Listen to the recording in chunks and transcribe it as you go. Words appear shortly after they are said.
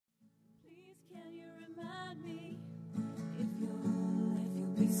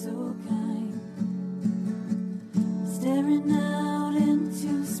so kind, staring out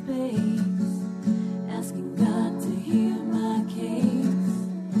into space, asking God to hear my case,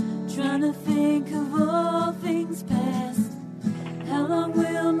 trying to think of all things past. How long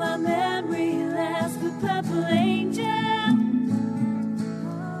will my memory last? The purple angel,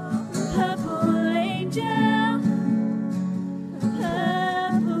 purple angel,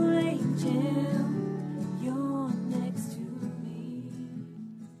 purple angel, you're next to me.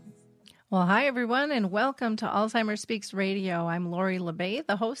 Well, hi, everyone, and welcome to Alzheimer's Speaks Radio. I'm Lori LeBay,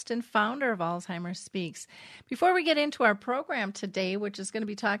 the host and founder of Alzheimer's Speaks. Before we get into our program today, which is going to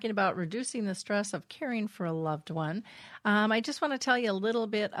be talking about reducing the stress of caring for a loved one, I just want to tell you a little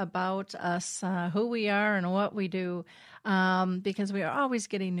bit about us, who we are and what we do, because we are always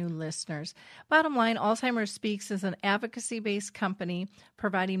getting new listeners. Bottom line, Alzheimer's Speaks is an advocacy-based company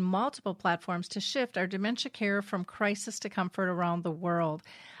providing multiple platforms to shift our dementia care from crisis to comfort around the world.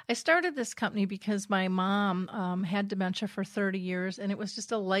 I started this company because my mom had dementia for 30 years, and it was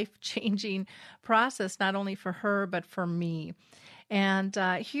just a life-changing process, not only for her, but for me. And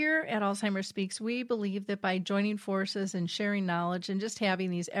here at Alzheimer's Speaks, we believe that by joining forces and sharing knowledge and just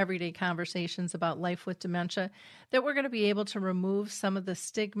having these everyday conversations about life with dementia, that we're going to be able to remove some of the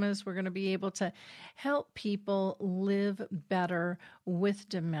stigmas. We're going to be able to help people live better with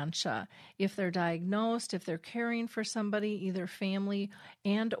dementia. If they're diagnosed, if they're caring for somebody, either family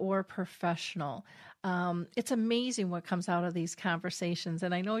and or professional. It's amazing what comes out of these conversations,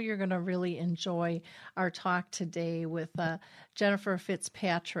 and I know you're going to really enjoy our talk today with Jennifer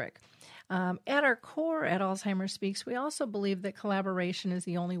Fitzpatrick. At our core at Alzheimer's Speaks, we also believe that collaboration is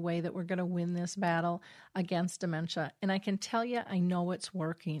the only way that we're going to win this battle against dementia, and I can tell you, I know it's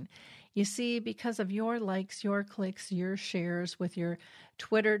working. You see, because of your likes, your clicks, your shares with your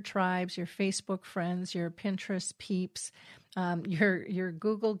Twitter tribes, your Facebook friends, your Pinterest peeps, your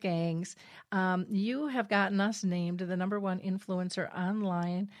Google gangs, you have gotten us named the #1 influencer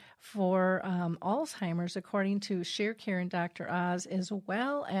online for Alzheimer's, according to ShareCare and Dr. Oz, as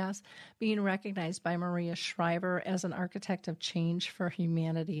well as being recognized by Maria Shriver as an architect of change for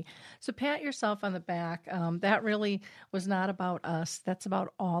humanity. So pat yourself on the back. That really was not about us. That's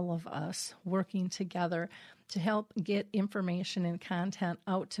about all of us working together to help get information and content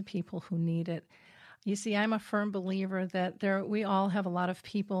out to people who need it. You see, I'm a firm believer that we all have a lot of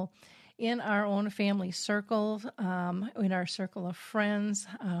people in our own family circles, in our circle of friends,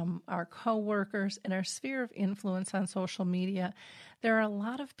 our coworkers, in our sphere of influence on social media. There are a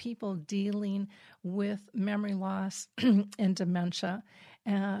lot of people dealing with memory loss and dementia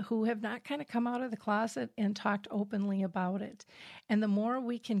who have not kind of come out of the closet and talked openly about it. And the more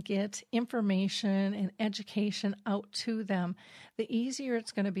we can get information and education out to them, the easier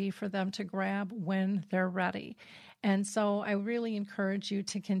it's going to be for them to grab when they're ready. And so I really encourage you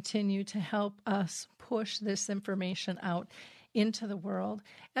to continue to help us push this information out into the world,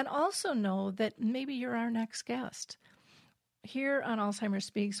 and also know that maybe you're our next guest. Here on Alzheimer's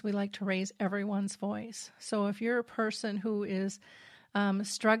Speaks, we like to raise everyone's voice. So if you're a person who is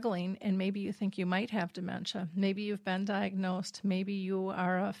struggling and maybe you think you might have dementia, maybe you've been diagnosed, maybe you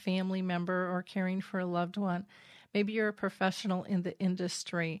are a family member or caring for a loved one, maybe you're a professional in the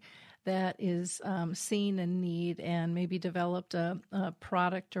industry that is seeing a need and maybe developed a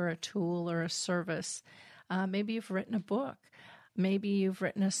product or a tool or a service. Maybe you've written a book. Maybe you've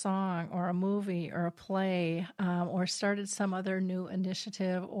written a song or a movie or a play or started some other new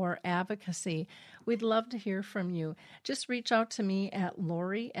initiative or advocacy. We'd love to hear from you. Just reach out to me at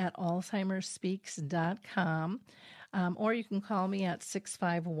lori@alzheimersspeaks.com, or you can call me at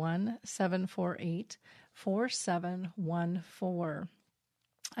 651-748-4714.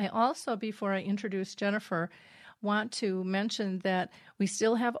 I also, before I introduce Jennifer, want to mention that we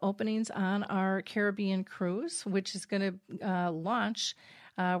still have openings on our Caribbean cruise, which is going to launch.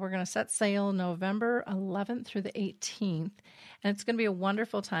 We're going to set sail November 11th through the 18th, and it's going to be a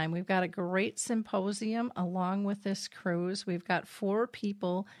wonderful time. We've got a great symposium along with this cruise. We've got 4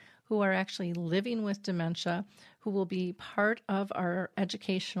 people who are actually living with dementia who will be part of our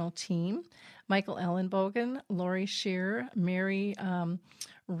educational team. Michael Ellenbogen, Lori Shear, Mary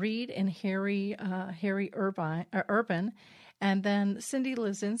Reed, and Harry Urban. And then Cindy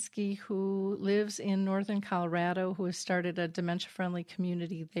Lazinski, who lives in northern Colorado, who has started a dementia-friendly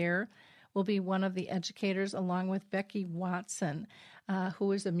community there, will be one of the educators, along with Becky Watson,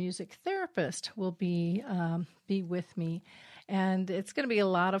 who is a music therapist, will be with me. And it's going to be a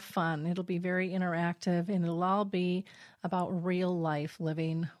lot of fun. It'll be very interactive, and it'll all be about real life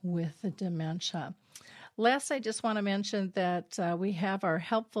living with dementia. Last, I just want to mention that we have our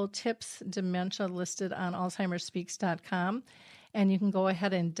helpful tips dementia listed on alzheimersspeaks.com. and you can go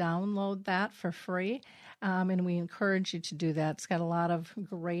ahead and download that for free. And we encourage you to do that. It's got a lot of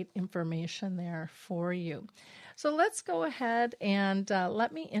great information there for you. So let's go ahead and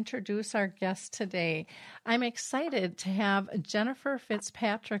let me introduce our guest today. I'm excited to have Jennifer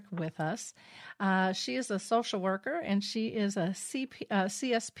Fitzpatrick with us. She is a social worker, and she is a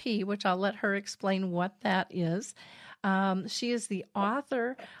CSP, which I'll let her explain what that is. She is the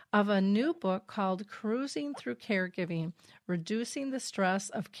author of a new book called Cruising Through Caregiving, Reducing the Stress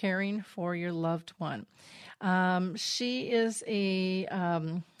of Caring for Your Loved One. She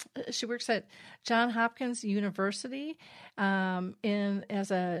works at Johns Hopkins University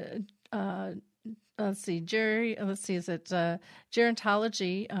as a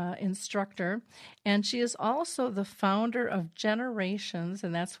gerontology instructor, and she is also the founder of Generations,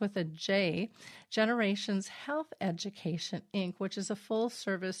 and that's with a J, Generations Health Education, Inc., which is a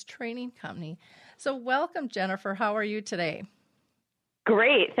full-service training company. So welcome, Jennifer. How are you today?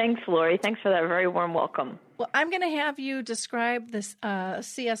 Great. Thanks, Lori. Thanks for that very warm welcome. Well, I'm going to have you describe this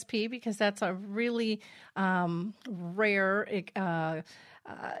CSP because that's a really rare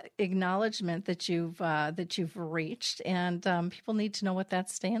acknowledgement that you've reached, and people need to know what that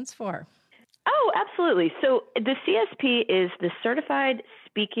stands for. Oh, absolutely. So the CSP is the Certified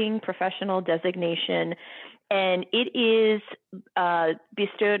Speaking Professional Designation, and it is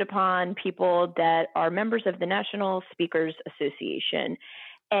bestowed upon people that are members of the National Speakers Association.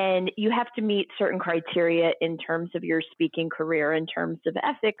 And you have to meet certain criteria in terms of your speaking career, in terms of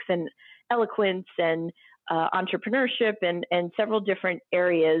ethics and eloquence and entrepreneurship and several different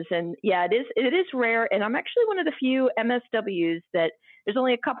areas. And yeah, it is rare. And I'm actually one of the few MSWs that there's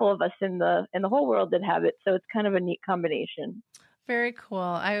only a couple of us in the whole world that have it. So it's kind of a neat combination. Very cool.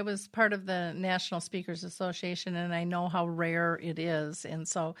 I was part of the National Speakers Association, and I know how rare it is. And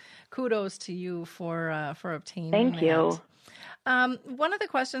so kudos to you for obtaining that. Thank you. One of the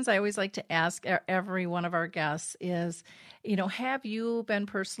questions I always like to ask every one of our guests is, have you been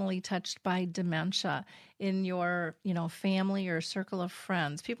personally touched by dementia in your, family or circle of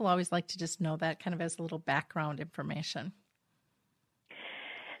friends? People always like to just know that kind of as a little background information.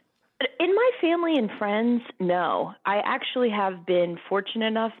 In my family and friends, no. I actually have been fortunate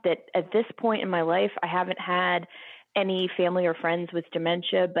enough that at this point in my life, I haven't had any family or friends with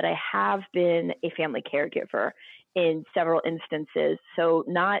dementia, but I have been a family caregiver in several instances. So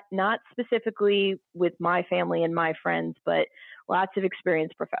not specifically with my family and my friends, but lots of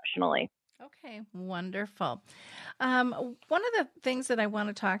experience professionally. Okay, wonderful. One of the things that I want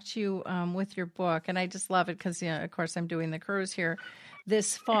to talk to you with your book, and I just love it because, of course, I'm doing the cruise here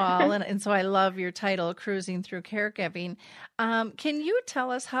this fall, and so I love your title, Cruising Through Caregiving. Can you tell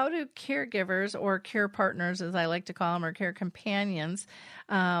us how do caregivers or care partners, as I like to call them, or care companions,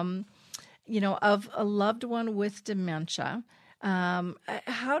 of a loved one with dementia,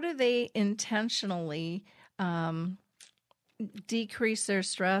 how do they intentionally decrease their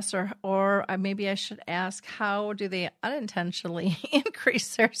stress, or maybe I should ask, how do they unintentionally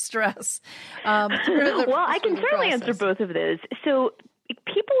increase their stress? Well, I can certainly answer both of those. So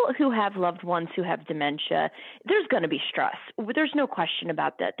people who have loved ones who have dementia, there's going to be stress. There's no question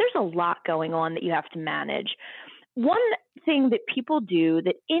about that. There's a lot going on that you have to manage. One thing that people do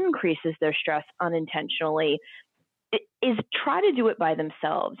that increases their stress unintentionally is try to do it by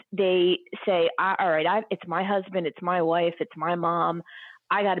themselves. They say, all right, it's my husband, it's my wife, it's my mom.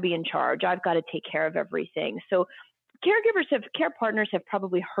 I got to be in charge. I've got to take care of everything. So care partners have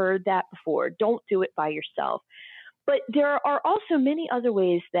probably heard that before. Don't do it by yourself. But there are also many other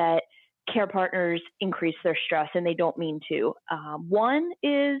ways that care partners increase their stress, and they don't mean to. One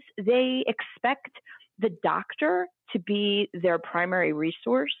is they expect the doctor to be their primary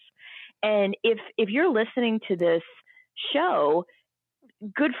resource. And if you're listening to this show,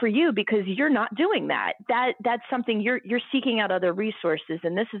 good for you, because you're not doing that. That's something you're seeking out other resources,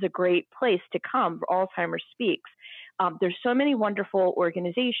 and this is a great place to come for Alzheimer's Speaks. There's so many wonderful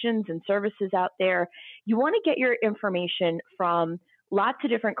organizations and services out there. You want to get your information from lots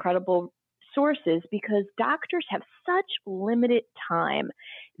of different credible sources because doctors have such limited time.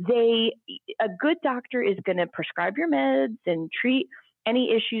 A good doctor is going to prescribe your meds and treat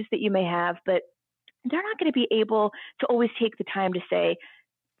any issues that you may have, but they're not going to be able to always take the time to say,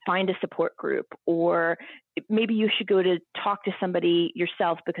 find a support group, or maybe you should go to talk to somebody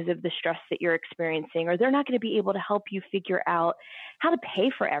yourself because of the stress that you're experiencing, or they're not going to be able to help you figure out how to pay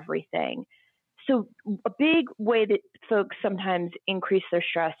for everything. So a big way that folks sometimes increase their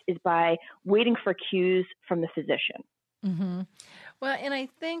stress is by waiting for cues from the physician. Mm-hmm. Well, and I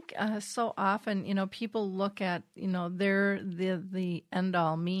think so often, people look at, the end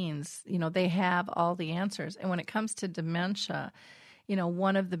all means, they have all the answers. And when it comes to dementia,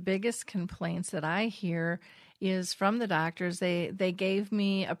 one of the biggest complaints that I hear is from the doctors. They gave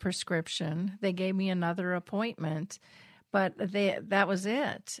me a prescription, they gave me another appointment, but that was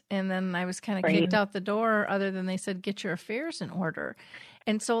it. And then I was kind of kicked out the door, other than they said, get your affairs in order.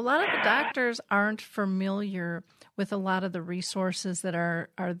 And so a lot of the doctors aren't familiar with a lot of the resources that are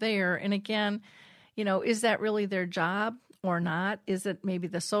there. And again, is that really their job or not? Is it maybe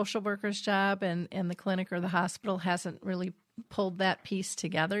the social worker's job, and the clinic or the hospital hasn't really pulled that piece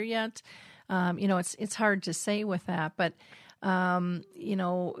together yet? It's hard to say with that, but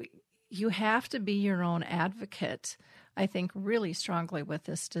you have to be your own advocate, I think, really strongly with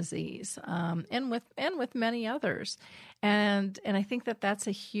this disease, and with many others. And I think that's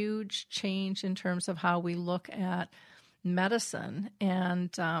a huge change in terms of how we look at medicine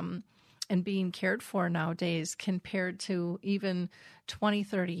and being cared for nowadays compared to even 20,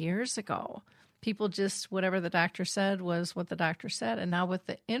 30 years ago. People just, whatever the doctor said was what the doctor said. And now with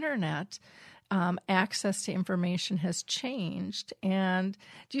the internet, access to information has changed. And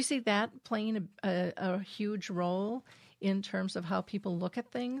do you see that playing a huge role in terms of how people look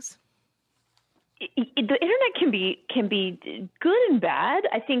at things? The internet can be good and bad.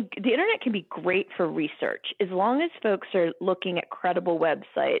 I think the internet can be great for research as long as folks are looking at credible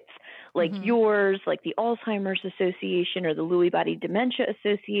websites like yours, like the Alzheimer's Association or the Lewy Body Dementia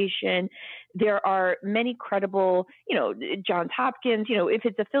Association. There are many credible, Johns Hopkins, if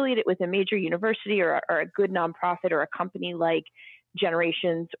it's affiliated with a major university or a good nonprofit or a company like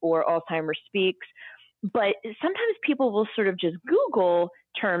Generations or Alzheimer's Speaks. But sometimes people will sort of just Google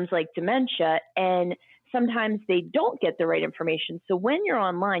terms like dementia, and sometimes they don't get the right information. So when you're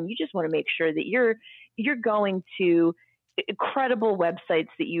online, you just want to make sure that you're going to credible websites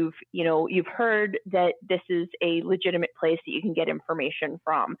that you've heard that this is a legitimate place that you can get information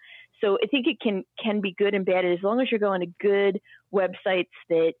from. So I think it can be good and bad as long as you're going to good websites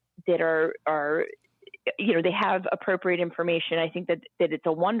that are they have appropriate information. I think that it's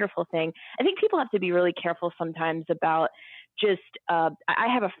a wonderful thing. I think people have to be really careful sometimes about just, I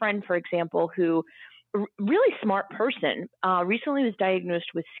have a friend, for example, who, really smart person, recently was diagnosed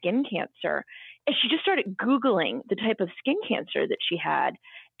with skin cancer. And she just started Googling the type of skin cancer that she had.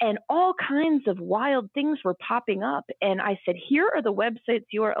 And all kinds of wild things were popping up. And I said, here are the websites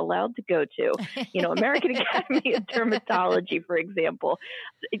you are allowed to go to. American Academy of Dermatology, for example.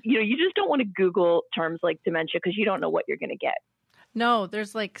 You just don't want to Google terms like dementia because you don't know what you're going to get. No,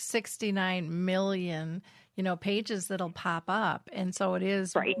 there's like 69 million, pages that'll pop up. And so it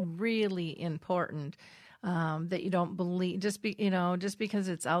is really important that you don't believe, just because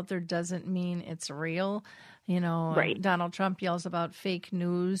it's out there doesn't mean it's real. Donald Trump yells about fake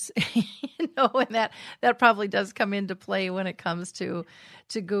news, and that probably does come into play when it comes to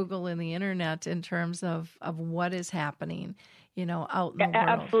Google and the internet in terms of what is happening, out in the world.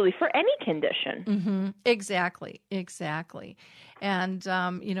 Absolutely. For any condition. Mm-hmm. Exactly. And,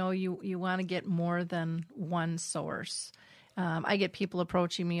 you want to get more than one source. I get people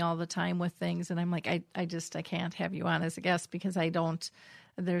approaching me all the time with things, and I'm like, I can't have you on as a guest because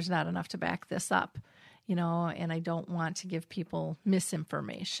there's not enough to back this up, and I don't want to give people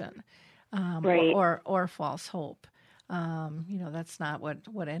misinformation, or false hope. That's not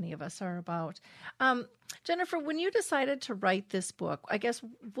what any of us are about. Jennifer, when you decided to write this book, I guess,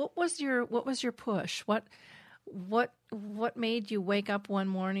 what was your push? What made you wake up one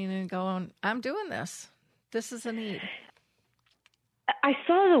morning and go, I'm doing this. This is a need. I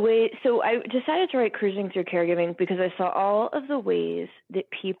saw the way, so I decided to write Cruising Through Caregiving because I saw all of the ways that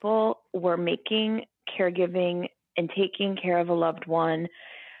people were making caregiving and taking care of a loved one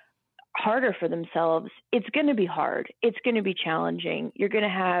harder for themselves. It's going to be hard. It's going to be challenging. You're going to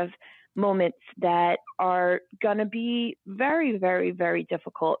have moments that are going to be very, very, very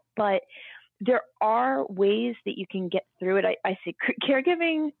difficult, but there are ways that you can get through it. I say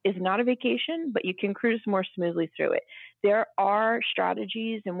caregiving is not a vacation, but you can cruise more smoothly through it. There are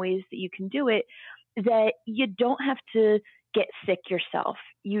strategies and ways that you can do it that you don't have to get sick yourself.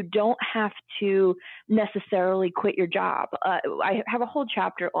 You don't have to necessarily quit your job. I have a whole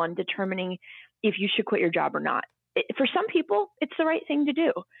chapter on determining if you should quit your job or not. For some people, it's the right thing to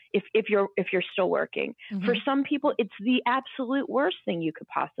do if you're still working. Mm-hmm. For some people, it's the absolute worst thing you could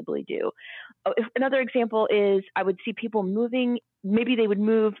possibly do. Another example is I would see people moving. Maybe they would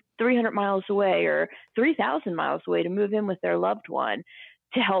move 300 miles away or 3,000 miles away to move in with their loved one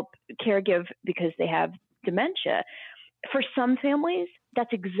to help caregive because they have dementia. for some families,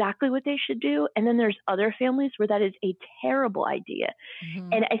 that's exactly what they should do. And then there's other families where that is a terrible idea.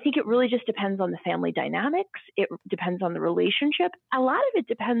 Mm-hmm. And I think it really just depends on the family dynamics. It depends on the relationship. A lot of it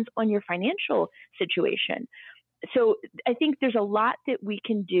depends on your financial situation. So I think there's a lot that we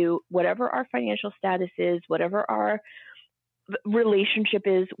can do, whatever our financial status is, whatever our relationship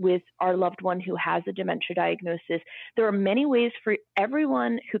is with our loved one who has a dementia diagnosis. There are many ways for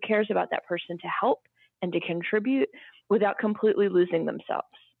everyone who cares about that person to help and to contribute without completely losing themselves.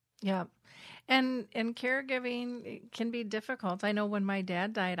 Yeah. And caregiving can be difficult. I know when my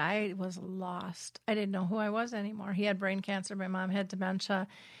dad died, I was lost. I didn't know who I was anymore. He had brain cancer. My mom had dementia.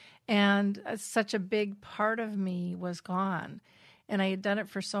 And such a big part of me was gone. And I had done it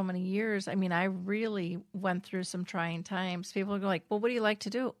for so many years. I mean, I really went through some trying times. People go like, well, what do you like to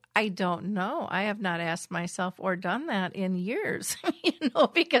do? I don't know. I have not asked myself or done that in years,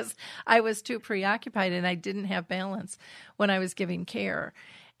 because I was too preoccupied and I didn't have balance when I was giving care.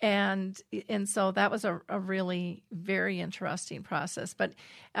 And so that was a really very interesting process. But,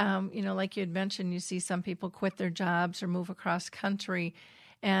 like you had mentioned, you see some people quit their jobs or move across country.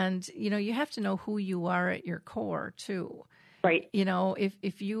 And, you have to know who you are at your core, too. Right.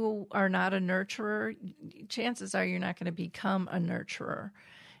 If you are not a nurturer, chances are you're not going to become a nurturer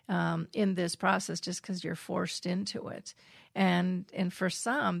in this process just because you're forced into it. And for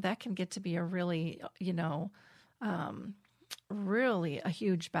some, that can get to be a really, really a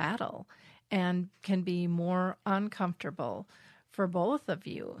huge battle and can be more uncomfortable for both of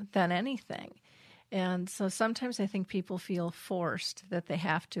you than anything. And so sometimes I think people feel forced that they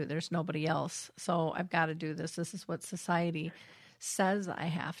have to. There's nobody else. So I've got to do this. This is what society says I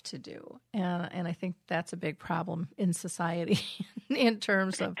have to do. And I think that's a big problem in society in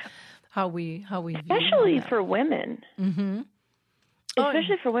terms of how we especially for women. Mm-hmm.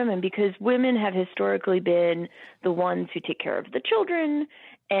 Especially for women, because women have historically been the ones who take care of the children,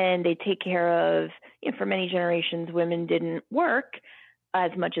 and they take care of, for many generations, women didn't work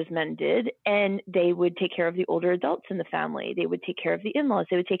as much as men did, and they would take care of the older adults in the family. They would take care of the in-laws.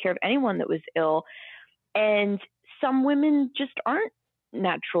 They would take care of anyone that was ill. And some women just aren't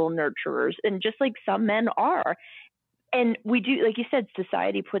natural nurturers, and just like some men are. And we do, like you said,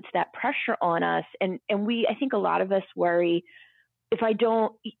 society puts that pressure on us. And I think a lot of us worry, if I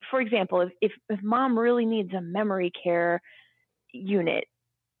don't, for example, if mom really needs a memory care unit,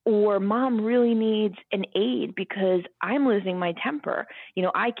 or mom really needs an aid because I'm losing my temper.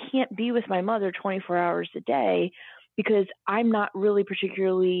 I can't be with my mother 24 hours a day because I'm not really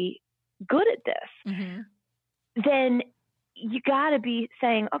particularly good at this. Mm-hmm. Then you got to be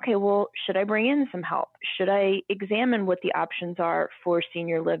saying, okay, well, should I bring in some help? Should I examine what the options are for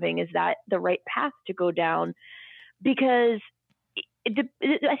senior living? Is that the right path to go down? Because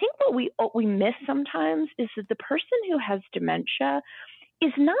I think what we miss sometimes is that the person who has dementia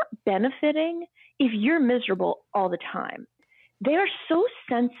is not benefiting if you're miserable all the time. They are so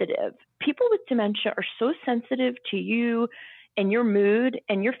sensitive. People with dementia are so sensitive to you and your mood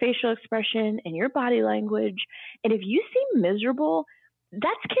and your facial expression and your body language. And if you seem miserable, that's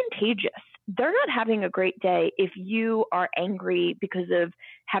contagious. They're not having a great day if you are angry because of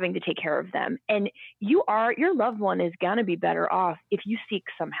having to take care of them. And your loved one is going to be better off if you seek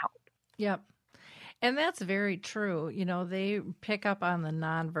some help. Yep. And that's very true. They pick up on the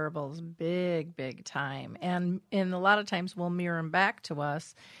nonverbals big time. And a lot of times we'll mirror them back to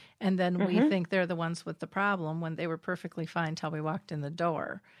us. And then we think they're the ones with the problem when they were perfectly fine till we walked in the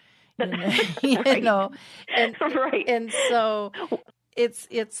door. Right. And, right. And so it's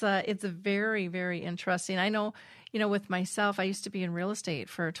very, very interesting. I know, with myself, I used to be in real estate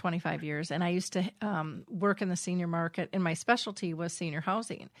for 25 years, and I used to work in the senior market, and my specialty was senior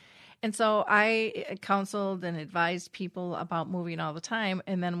housing. And so I counseled and advised people about moving all the time.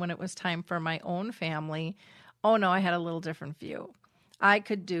 And then when it was time for my own family, I had a little different view. I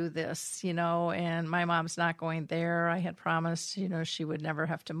could do this, and my mom's not going there. I had promised, she would never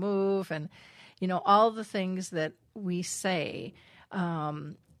have to move. And, all the things that we say,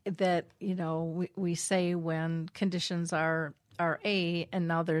 we say when conditions are A and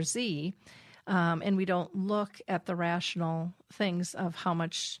now they're Z. And we don't look at the rational things of how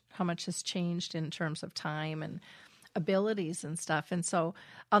much has changed in terms of time and abilities and stuff. And so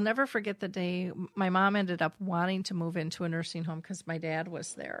I'll never forget the day my mom ended up wanting to move into a nursing home because my dad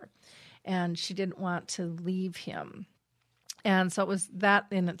was there, and she didn't want to leave him. And so that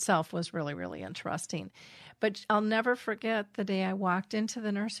in itself was really, really interesting. But I'll never forget the day I walked into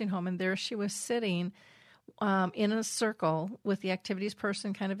the nursing home, and there she was sitting in a circle with the activities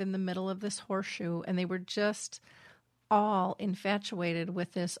person kind of in the middle of this horseshoe, and they were just all infatuated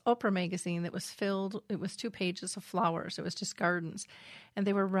with this Oprah magazine that was filled, it was 2 pages of flowers. It was just gardens. And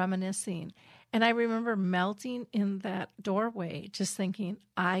they were reminiscing. And I remember melting in that doorway, just thinking,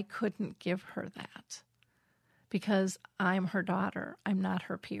 I couldn't give her that because I'm her daughter. I'm not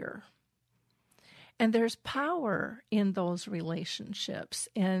her peer. And there's power in those relationships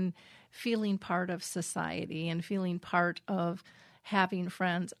and feeling part of society and feeling part of having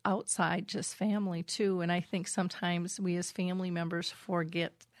friends outside just family too. And I think sometimes we as family members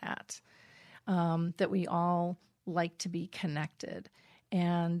forget that, that we all like to be connected.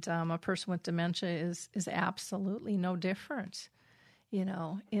 And a person with dementia is absolutely no different,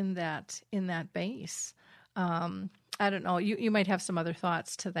 in that base. I don't know. You might have some other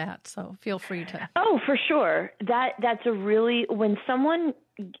thoughts to that, so feel free to. Oh, for sure. That's a really, when someone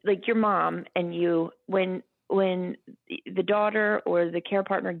like your mom and you, when the daughter or the care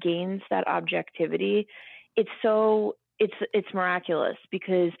partner gains that objectivity, it's miraculous,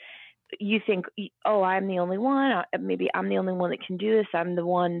 because you think, oh, I'm the only one. Maybe I'm the only one that can do this. I'm the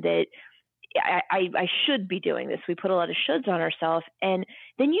one that I should be doing this. We put a lot of shoulds on ourselves, and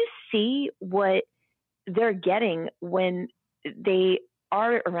then you see what they're getting when they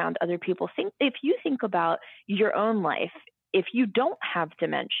are around other people. If you think about your own life, if you don't have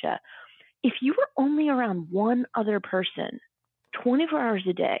dementia, if you were only around one other person 24 hours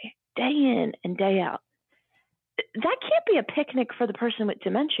a day, day in and day out, that can't be a picnic for the person with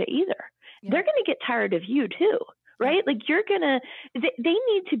dementia either. Yeah. They're going to get tired of you too, right? Yeah. Like they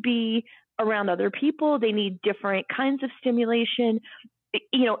need to be around other people. They need different kinds of stimulation,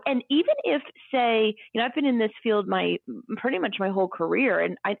 and even if, say, I've been in this field pretty much my whole career,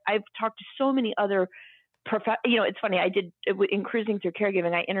 and I've talked to so many other it's funny, I did, in Cruising Through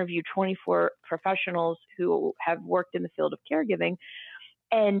Caregiving, I interviewed 24 professionals who have worked in the field of caregiving,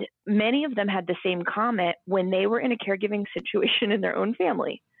 and many of them had the same comment when they were in a caregiving situation in their own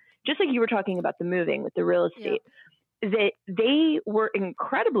family, just like you were talking about the moving with the real estate, that they were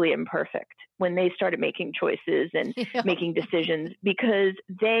incredibly imperfect when they started making choices and making decisions, because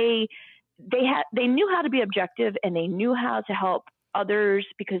they knew how to be objective, and they knew how to help others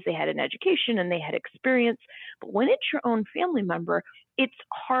because they had an education and they had experience. But when it's your own family member, it's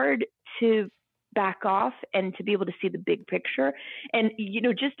hard to back off and to be able to see the big picture. And,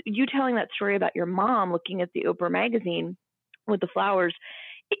 just you telling that story about your mom looking at the Oprah magazine with the flowers,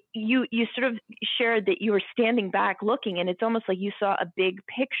 you sort of shared that you were standing back looking, and it's almost like you saw a big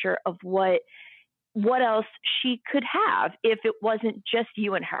picture of what else she could have if it wasn't just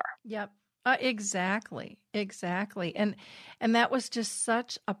you and her. Yep. Exactly. And that was just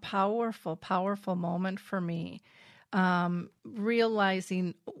such a powerful, powerful moment for me.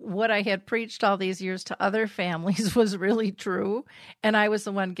 Realizing what I had preached all these years to other families was really true. And I was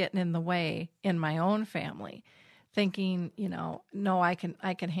the one getting in the way in my own family, thinking, no, I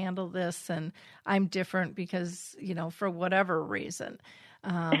can handle this, and I'm different because, for whatever reason.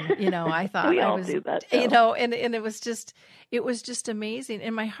 I thought we all I was, do that, and it was just amazing.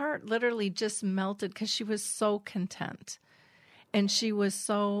 And my heart literally just melted because she was so content and she was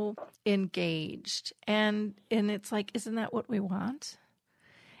so engaged. And it's like, isn't that what we want?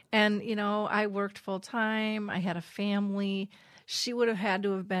 And, I worked full time. I had a family. She would have had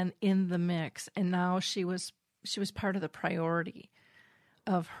to have been in the mix. And now she was part of the priority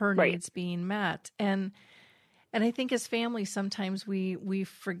of her needs being met. And I think as families, sometimes we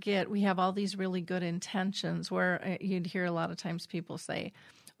forget, we have all these really good intentions where you'd hear a lot of times people say,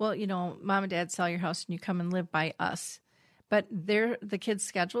 well, mom and dad sell your house and you come and live by us. But the kids'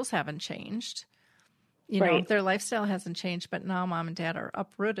 schedules haven't changed. Their lifestyle hasn't changed, but now mom and dad are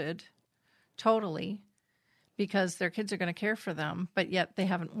uprooted totally because their kids are going to care for them, but yet they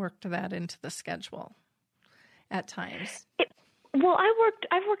haven't worked that into the schedule at times. Well,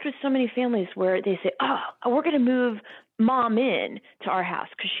 I've worked with so many families where they say, "Oh, we're going to move mom in to our house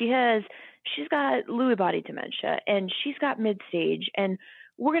because she's got Lewy body dementia and she's got mid-stage, and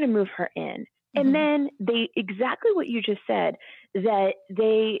we're going to move her in." Mm-hmm. And then they, exactly what you just said, that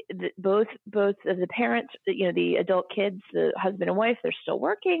both of the parents, the adult kids, the husband and wife, they're still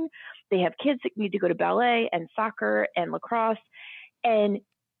working. They have kids that need to go to ballet and soccer and lacrosse, and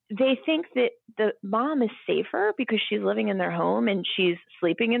they think that the mom is safer because she's living in their home and she's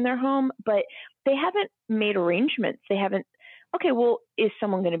sleeping in their home, but they haven't made arrangements. They haven't, okay, well, is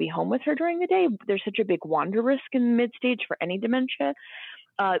someone going to be home with her during the day? There's such a big wander risk in mid-stage for any dementia.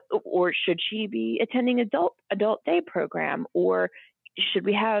 Or should she be attending adult day program? Or should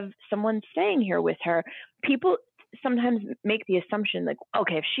we have someone staying here with her? People sometimes make the assumption like,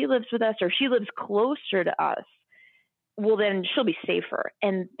 okay, if she lives with us or if she lives closer to us, well, then she'll be safer.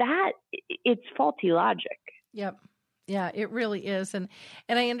 And that, it's faulty logic. Yep. Yeah, it really is. And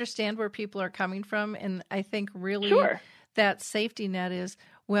I understand where people are coming from. And I think really Sure. that safety net is,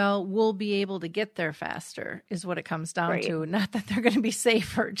 well, we'll be able to get there faster is what it comes down Right. to. Not that they're going to be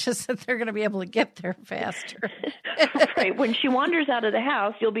safer, just that they're going to be able to get there faster. Right. When she wanders out of the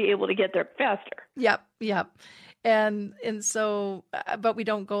house, you'll be able to get there faster. Yep. And so, but we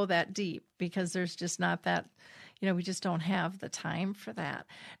don't go that deep because there's just not that, we just don't have the time for that.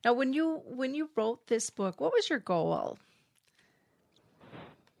 Now, when you wrote this book, what was your goal?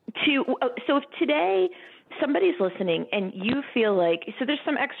 So if today somebody's listening and you feel like, so there's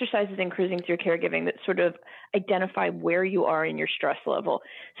some exercises in Cruising Through Caregiving that sort of identify where you are in your stress level.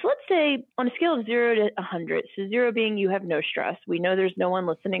 So let's say on a scale of 0 to 100, so 0 being you have no stress. We know there's no one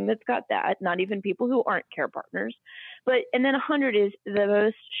listening that's got that, not even people who aren't care partners. And then 100 is the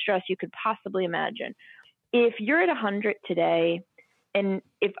most stress you could possibly imagine. If you're at 100 today, and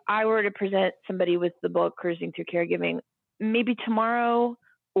if I were to present somebody with the book Cruising Through Caregiving, maybe tomorrow,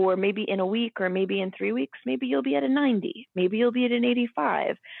 or maybe in a week, or maybe in 3 weeks, maybe you'll be at a 90, maybe you'll be at an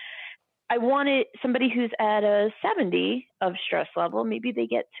 85. I wanted somebody who's at a 70 of stress level, maybe they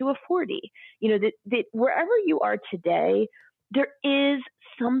get to a 40. That wherever you are today, there is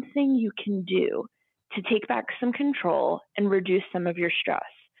something you can do to take back some control and reduce some of your stress.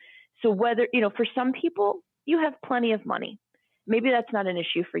 So whether, for some people, you have plenty of money. Maybe that's not an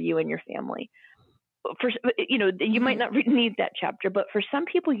issue for you and your family. You might not need that chapter, but for some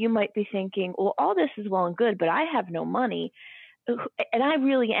people, you might be thinking, well, all this is well and good, but I have no money. And I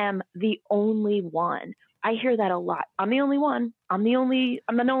really am the only one. I hear that a lot. I'm the only one. I'm an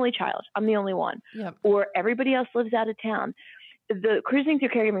only child. I'm the only one. Yep. Or everybody else lives out of town. The Cruising Through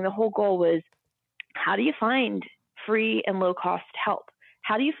Caregiving, the whole goal was, how do you find free and low cost help?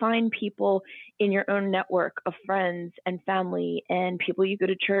 How do you find people in your own network of friends and family and people you go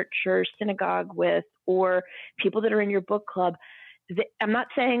to church or synagogue with, or people that are in your book club? I'm not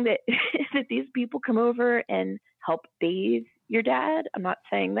saying that that these people come over and help bathe your dad. I'm not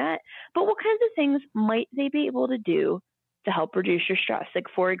saying that. But what kinds of things might they be able to do to help reduce your stress? Like,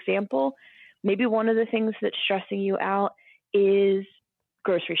 for example, maybe one of the things that's stressing you out is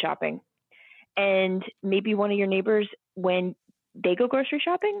grocery shopping. And maybe one of your neighbors, when they go grocery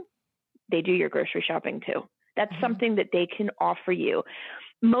shopping, they do your grocery shopping too. That's something that they can offer you.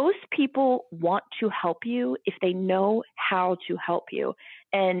 Most people want to help you if they know how to help you.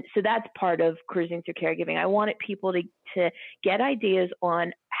 And so that's part of Cruising Through Caregiving. I wanted people to get ideas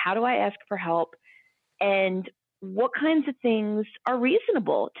on, how do I ask for help, and what kinds of things are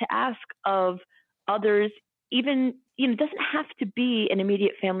reasonable to ask of others. Even, it doesn't have to be an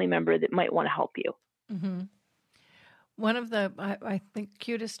immediate family member that might want to help you. Mm-hmm. One of the, I think,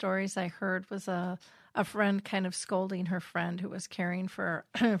 cutest stories I heard was a friend kind of scolding her friend who was caring for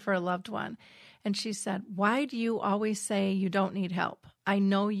for a loved one. And she said, "Why do you always say you don't need help? I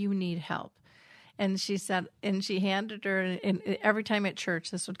know you need help." And she said, and she handed her, and every time at church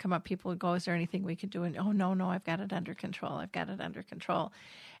this would come up, people would go, "Is there anything we could do?" And, "Oh, no, I've got it under control. I've got it under control."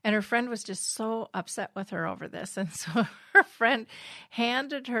 And her friend was just so upset with her over this. And so her friend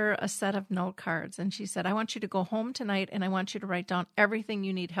handed her a set of note cards. And she said, "I want you to go home tonight and I want you to write down everything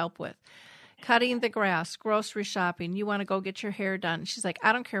you need help with. Cutting the grass, grocery shopping, you want to go get your hair done." She's like,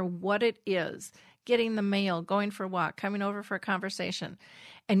 "I don't care what it is. Getting the mail, going for a walk, coming over for a conversation.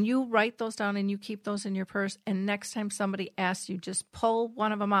 And you write those down and you keep those in your purse. And next time somebody asks you, just pull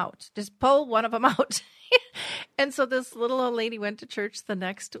one of them out. Just pull one of them out." And so this little old lady went to church the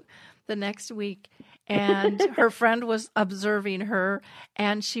next week, and her friend was observing her,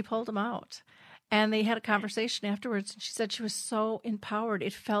 and she pulled them out. And they had a conversation afterwards, and she said she was so empowered.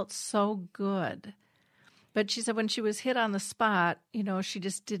 It felt so good. But she said when she was hit on the spot, she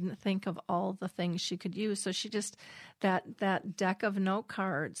just didn't think of all the things she could use. So she just, that deck of note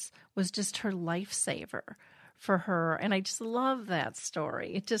cards was just her lifesaver for her. And I just love that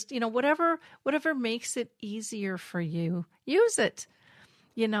story. It just, whatever makes it easier for you, use it,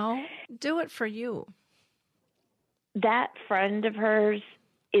 do it for you. That friend of hers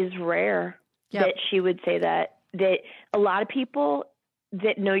is rare. Yep. That she would say that a lot of people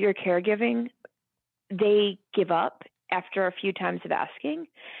that know you're caregiving, they give up after a few times of asking.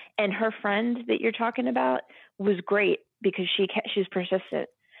 And her friend that you're talking about was great because she's persistent.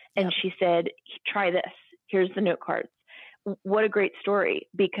 And Yep. She said, "Try this. Here's the note cards." What a great story,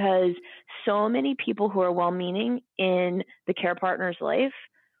 because so many people who are well-meaning in the care partner's life,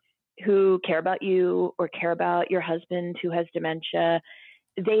 who care about you or care about your husband who has dementia,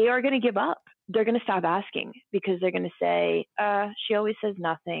 they are going to give up. They're going to stop asking because they're going to say, "She always says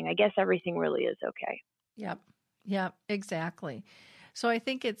nothing. I guess everything really is okay." Yep, exactly. So I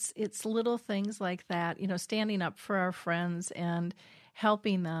think it's little things like that, standing up for our friends and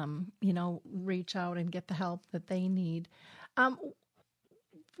helping them, reach out and get the help that they need.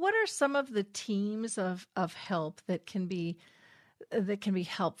 What are some of the teams of help that can be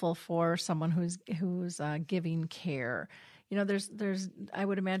helpful for someone who's giving care? There's I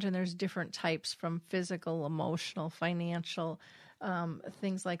would imagine there's different types, from physical, emotional, financial,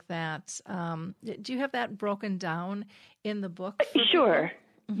 things like that. Do you have that broken down in the book? Sure.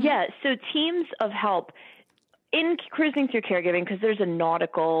 Mm-hmm. Yeah. So teams of help in Cruising Through Caregiving, because there's a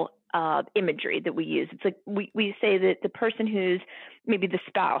nautical imagery that we use. It's like we say that the person who's maybe the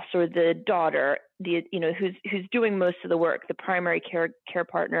spouse or the daughter, who's doing most of the work, the primary care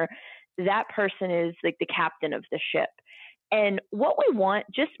partner, that person is like the captain of the ship. And what we want,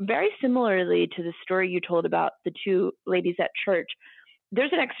 just very similarly to the story you told about the two ladies at church,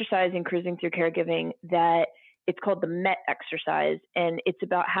 there's an exercise in Cruising Through Caregiving that it's called the MET exercise, and it's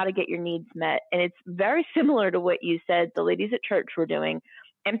about how to get your needs met. And it's very similar to what you said the ladies at church were doing,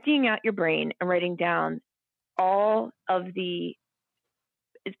 emptying out your brain and writing down all of the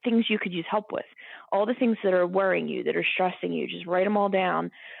things you could use help with, all the things that are worrying you, that are stressing you. Just write them all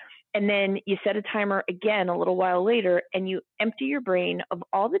down. And then you set a timer again a little while later, and you empty your brain of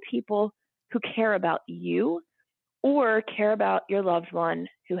all the people who care about you or care about your loved one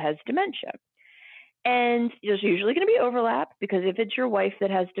who has dementia. And there's usually going to be overlap, because if it's your wife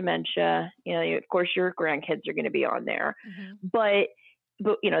that has dementia, of course your grandkids are going to be on there. Mm-hmm. But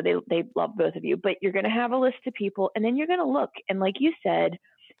they love both of you. But you're going to have a list of people, and then you're going to look. And like you said,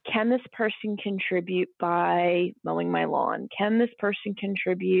 can this person contribute by mowing my lawn? Can this person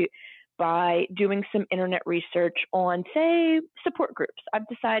contribute by doing some internet research on, say, support groups? I've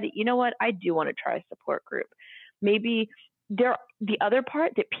decided, you know what, I do want to try a support group. Maybe the other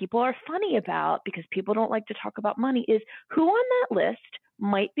part that people are funny about, because people don't like to talk about money, is who on that list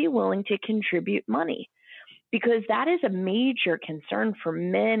might be willing to contribute money, because that is a major concern for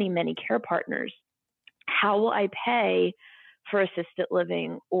many, many care partners. How will I pay for assisted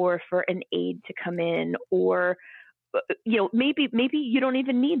living or for an aide to come in? Or, maybe you don't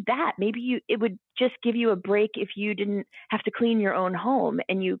even need that. Maybe it would just give you a break if you didn't have to clean your own home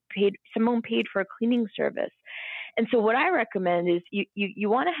and someone paid for a cleaning service. And so what I recommend is you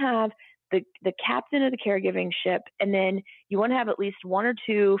want to have the captain of the caregiving ship, and then you want to have at least one or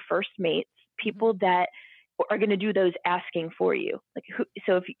two first mates, people that are going to do those asking for you.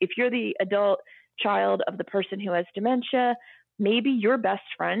 So if you're the adult child of the person who has dementia, maybe your best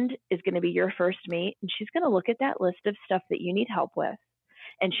friend is going to be your first mate, and she's going to look at that list of stuff that you need help with,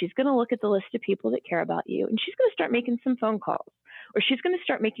 and she's going to look at the list of people that care about you, and she's going to start making some phone calls, or she's going to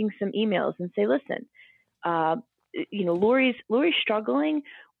start making some emails and say, listen, Lori's struggling.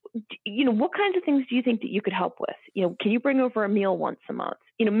 What kinds of things do you think that you could help with? Can you bring over a meal once a month?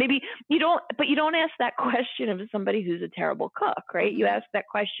 Maybe you don't ask that question of somebody who's a terrible cook, right? Mm-hmm. You ask that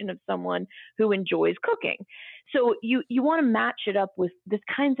question of someone who enjoys cooking. So you want to match it up with the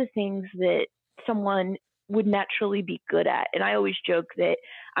kinds of things that someone would naturally be good at. And I always joke that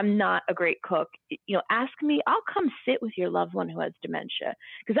I'm not a great cook. Ask me, I'll come sit with your loved one who has dementia,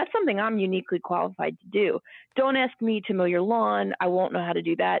 because that's something I'm uniquely qualified to do. Don't ask me to mow your lawn. I won't know how to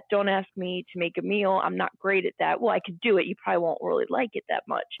do that. Don't ask me to make a meal. I'm not great at that. Well, I could do it. You probably won't really like it that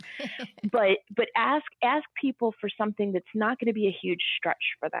much. but ask people for something that's not going to be a huge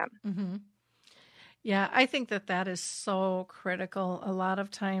stretch for them. Mm-hmm. Yeah, I think that is so critical. A lot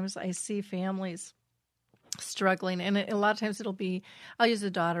of times I see families struggling, and a lot of times I'll use a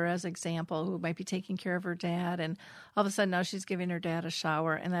daughter as an example who might be taking care of her dad, and all of a sudden now she's giving her dad a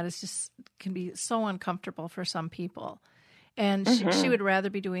shower, and that is just can be so uncomfortable for some people. And she would rather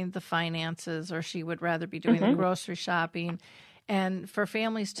be doing the finances, or she would rather be doing the grocery shopping. And for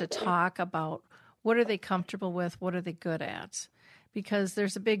families to talk about what are they comfortable with, what are they good at, because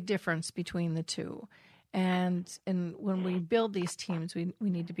there's a big difference between the two. And when we build these teams, we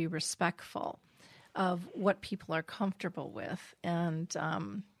need to be respectful of what people are comfortable with, and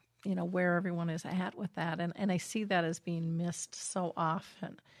where everyone is at with that. And I see that as being missed so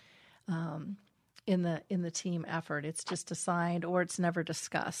often in the team effort. It's just assigned, or it's never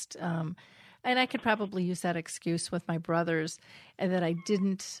discussed. And I could probably use that excuse with my brothers, and that I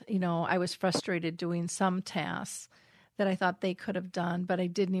didn't, I was frustrated doing some tasks that I thought they could have done, but I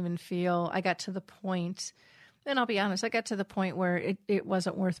didn't even feel I got to the point. And I'll be honest, I got to the point where it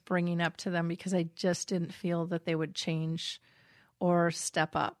wasn't worth bringing up to them, because I just didn't feel that they would change or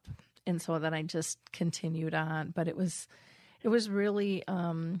step up. And so then I just continued on. But it was really,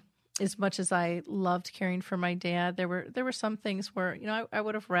 as much as I loved caring for my dad, there were some things where, I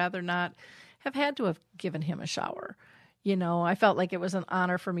would have rather not have had to have given him a shower. I felt like it was an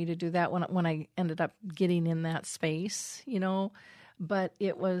honor for me to do that when I ended up getting in that space, but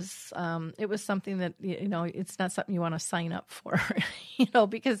it was something that, it's not something you want to sign up for,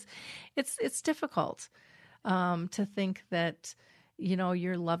 because it's difficult to think that,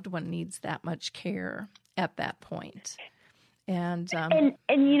 your loved one needs that much care at that point. And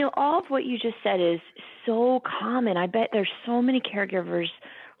all of what you just said is so common. I bet there's so many caregivers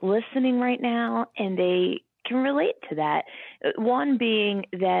listening right now, and they can relate to that. One being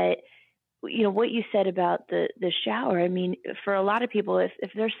that, what you said about the shower. I mean, for a lot of people, if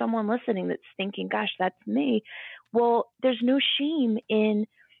there's someone listening that's thinking, gosh, that's me, well, there's no shame in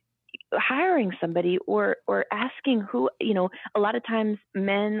hiring somebody or asking who, a lot of times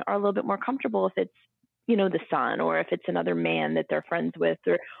men are a little bit more comfortable if it's, the son, or if it's another man that they're friends with,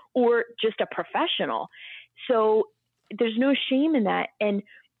 or just a professional. So there's no shame in that. And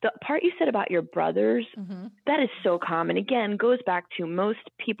the part you said about your brothers, that is so common. Again, goes back to most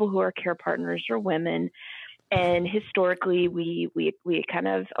people who are care partners are women. And historically, we kind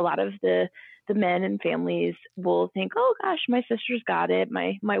of, a lot of the men and families will think, oh gosh, my sister's got it.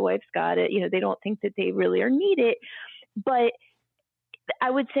 My wife's got it. They don't think that they really need it. But I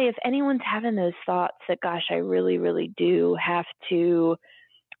would say if anyone's having those thoughts that, gosh, I really, really do have to,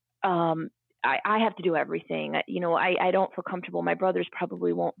 I have to do everything. I don't feel comfortable. My brothers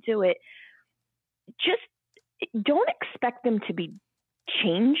probably won't do it. Just don't expect them to be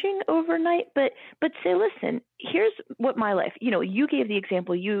changing overnight, but say, listen, here's what my life, you gave the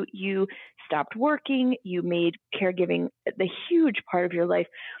example, you stopped working, you made caregiving the huge part of your life.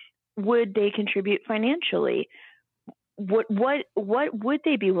 Would they contribute financially? What would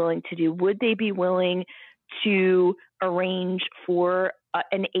they be willing to do? Would they be willing to arrange for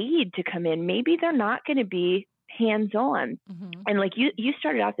an aide to come in? Maybe they're not going to be hands-on. And like you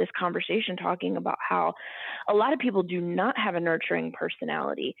started out this conversation talking about how a lot of people do not have a nurturing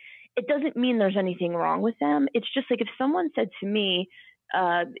personality. It doesn't mean there's anything wrong with them. It's just like if someone said to me,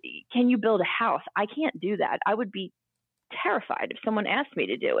 can you build a house? I can't do that. I would be terrified if someone asked me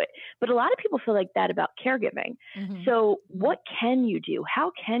to do it. But a lot of people feel like that about caregiving. So what can you do?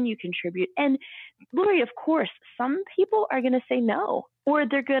 How can you contribute? And Lori, of course, some people are going to say no, or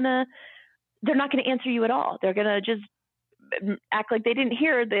they're not going to answer you at all. They're going to just act like they didn't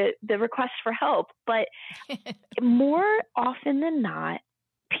hear the request for help. But more often than not,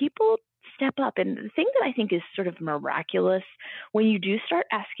 people step up. And the thing that I think is sort of miraculous when you do start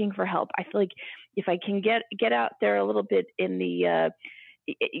asking for help, I feel like if I can get out there a little bit in the,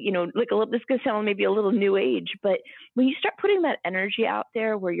 like this could sound maybe a little new age, but when you start putting that energy out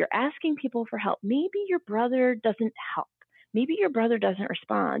there where you're asking people for help, maybe your brother doesn't help. Maybe your brother doesn't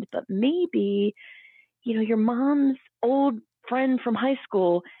respond, but maybe, your mom's old friend from high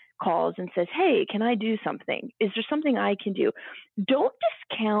school calls and says, hey, can I do something? Is there something I can do? Don't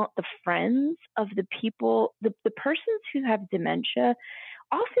discount the friends of the people, the persons who have dementia.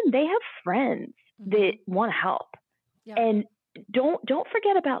 Often they have friends that want to help. Yeah. And don't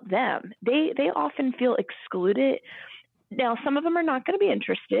forget about them. They often feel excluded. Now, some of them are not going to be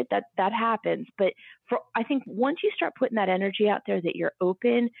interested. That happens. But I think once you start putting that energy out there that you're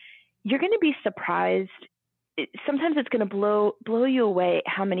open, you're going to be surprised. Sometimes it's going to blow you away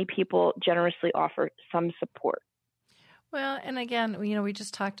how many people generously offer some support. Well, and again, we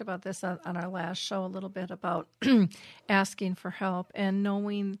just talked about this on our last show a little bit about asking for help and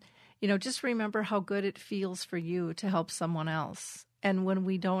knowing, just remember how good it feels for you to help someone else. And when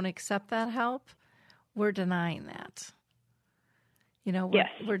we don't accept that help, we're denying that.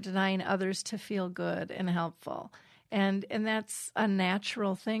 We're denying others to feel good and helpful. And that's a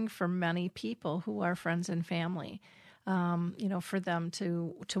natural thing for many people who are friends and family, for them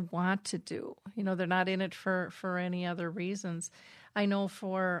to want to do. They're not in it for any other reasons. I know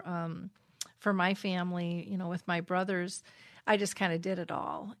for my family, with my brothers, I just kind of did it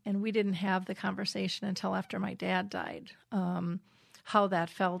all. And we didn't have the conversation until after my dad died, how that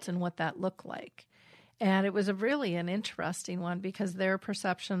felt and what that looked like. And it was really an interesting one because their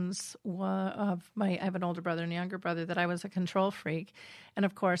perceptions of I have an older brother and a younger brother, that I was a control freak. And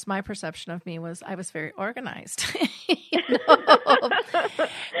of course, my perception of me was I was very organized.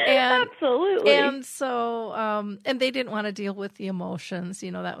 Absolutely. And so, and they didn't want to deal with the emotions.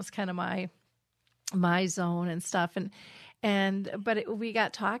 That was kind of my zone and stuff. But we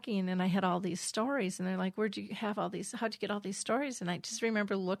got talking and I had all these stories and they're like, how'd you get all these stories? And I just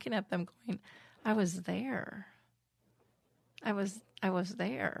remember looking at them going, I was there. I was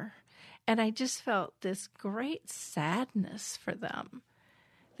there. And I just felt this great sadness for them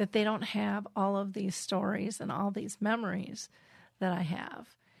that they don't have all of these stories and all these memories that I have.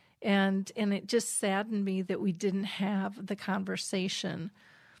 And it just saddened me that we didn't have the conversation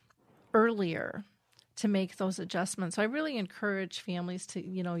earlier to make those adjustments. So I really encourage families to,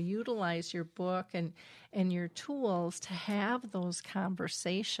 utilize your book and your tools to have those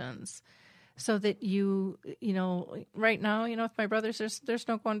conversations so that right now, with my brothers, there's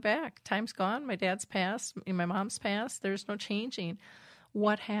no going back. Time's gone. My dad's passed. My mom's passed. There's no changing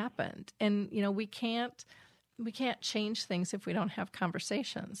what happened. And, we can't change things if we don't have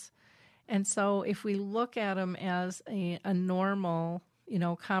conversations. And so if we look at them as a normal,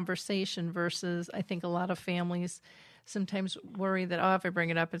 conversation versus, I think a lot of families sometimes worry that, if I bring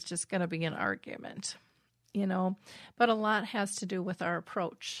it up, it's just going to be an argument, but a lot has to do with our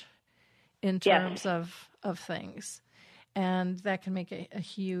approach in terms of things. And that can make a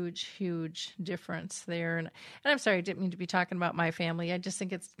huge, huge difference there. And I'm sorry, I didn't mean to be talking about my family. I just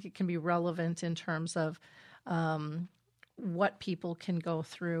think it can be relevant in terms of what people can go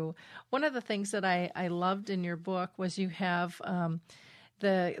through. One of the things that I loved in your book was you have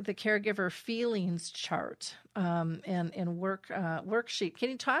the caregiver feelings chart and worksheet.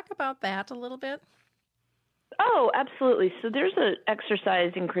 Can you talk about that a little bit? Oh, absolutely. So there's an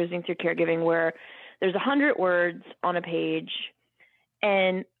exercise in Cruising Through Caregiving where there's 100 words on a page,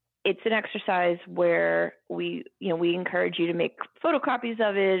 and it's an exercise where we encourage you to make photocopies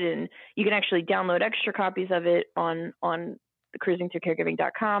of it, and you can actually download extra copies of it on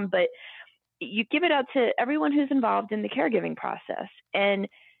cruisingthroughcaregiving.com. But you give it out to everyone who's involved in the caregiving process, and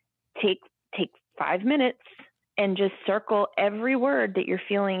take 5 minutes and just circle every word that you're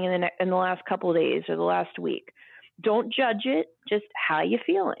feeling in the last couple of days or the last week. Don't judge it, just how you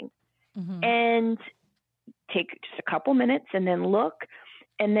feeling. Mm-hmm. And take just a couple minutes and then look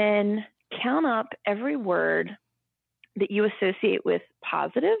and then count up every word that you associate with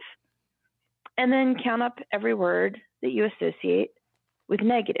positive, and then count up every word that you associate with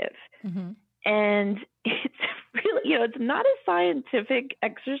negative. Mm-hmm. And it's really, it's not a scientific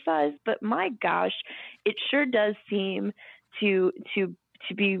exercise, but my gosh, it sure does seem to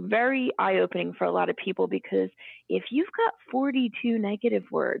be very eye-opening for a lot of people, because if you've got 42 negative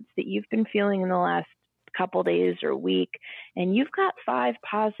words that you've been feeling in the last couple days or week, and you've got 5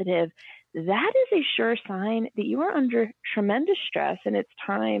 positive, that is a sure sign that you are under tremendous stress, and it's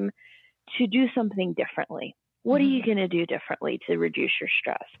time to do something differently. What are you going to do differently to reduce your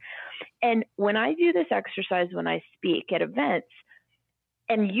stress? And when I do this exercise, when I speak at events,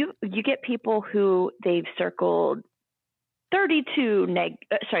 and you get people who they've circled 32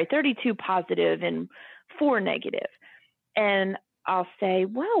 positive and 4 negative. And I'll say,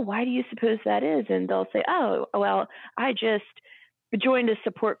 well, why do you suppose that is? And they'll say, oh, well, I just joined a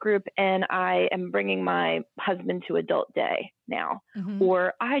support group and I am bringing my husband to adult day now. Mm-hmm.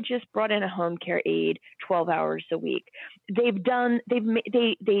 Or I just brought in a home care aide 12 hours a week. They made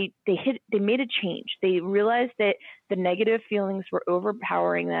a change. They realized that the negative feelings were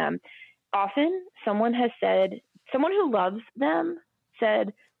overpowering them. Often someone who loves them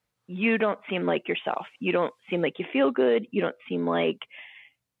said, you don't seem like yourself. You don't seem like you feel good. You don't seem like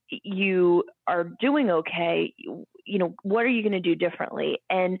you are doing okay. What are you going to do differently?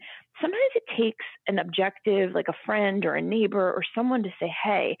 And sometimes it takes an objective, like a friend or a neighbor or someone to say,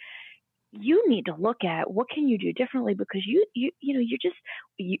 hey, you need to look at what can you do differently, because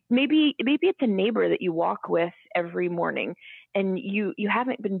maybe it's a neighbor that you walk with every morning and you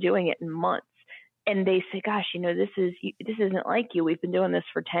haven't been doing it in months. And they say, gosh, this isn't like you. We've been doing this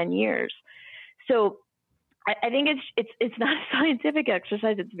for 10 years. So I think it's not a scientific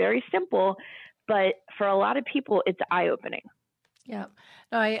exercise. It's very simple, but for a lot of people, it's eye-opening. Yeah.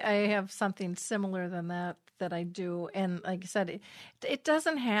 No, I have something similar than that I do. And like I said, it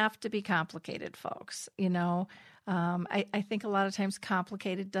doesn't have to be complicated, folks. I think a lot of times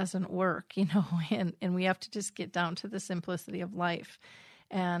complicated doesn't work, and we have to just get down to the simplicity of life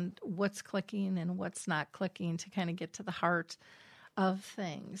and what's clicking and what's not clicking to kind of get to the heart of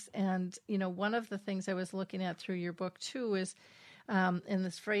things. And, one of the things I was looking at through your book too is, and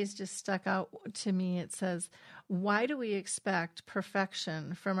this phrase just stuck out to me. It says, why do we expect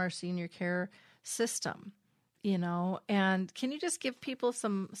perfection from our senior care system? And can you just give people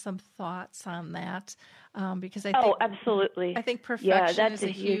some thoughts on that? Because I think, absolutely. I think perfection is a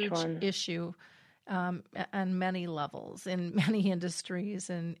huge issue on many levels, in many industries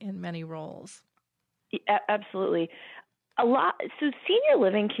and in many roles. Yeah, absolutely. A lot. So senior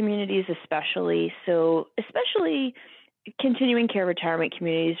living communities, especially continuing care retirement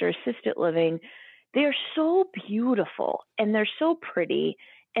communities or assisted living, they are so beautiful and they're so pretty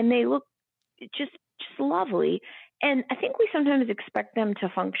and they look just lovely. And I think we sometimes expect them to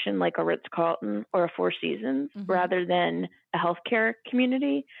function like a Ritz-Carlton or a Four Seasons rather than a healthcare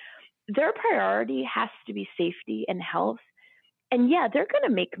community. their priority has to be safety and health. And yeah, they're going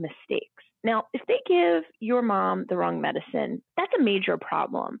to make mistakes. Now, if they give your mom the wrong medicine, that's a major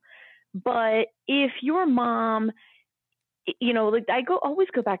problem. But if your mom, like I always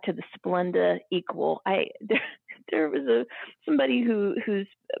go back to the Splenda equal. There was somebody whose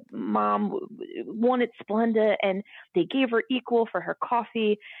mom wanted Splenda, and they gave her equal for her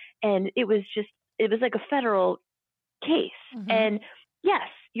coffee, and it was like a federal case. Mm-hmm. And yes,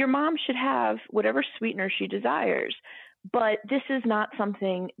 your mom should have whatever sweetener she desires, but this is not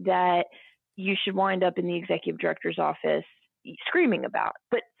something that you should wind up in the executive director's office screaming about.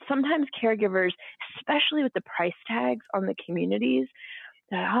 But sometimes caregivers, especially with the price tags on the communities,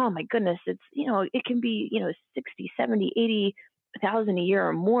 oh my goodness, it's, it can be, 60, 70, 80,000 a year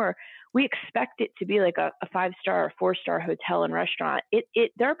or more. We expect it to be like a 5-star or 4-star hotel and restaurant.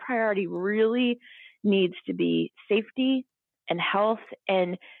 Their priority really needs to be safety and health.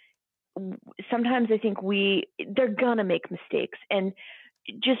 And sometimes I think they're gonna make mistakes, and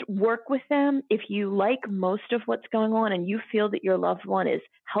just work with them. If you like most of what's going on and you feel that your loved one is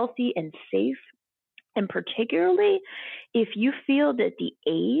healthy and safe, and particularly if you feel that the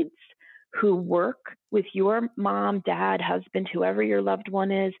aides who work with your mom, dad, husband, whoever your loved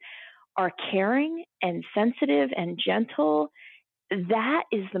one is, are caring and sensitive and gentle, that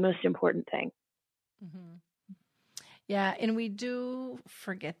is the most important thing. Mm-hmm. Yeah, and we do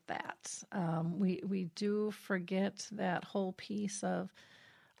forget that. We do forget that whole piece of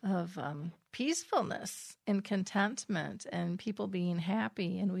peacefulness and contentment and people being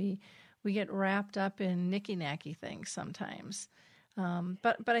happy, and we get wrapped up in nicky-nacky things sometimes.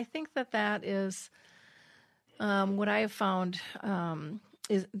 But I think that is what I have found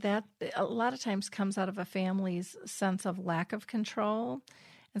is that a lot of times comes out of a family's sense of lack of control.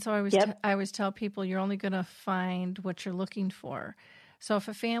 And so I always tell people, you're only going to find what you're looking for. So if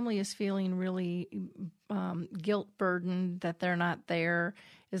a family is feeling really guilt-burdened that they're not there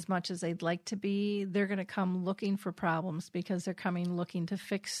as much as they'd like to be, they're going to come looking for problems because they're coming looking to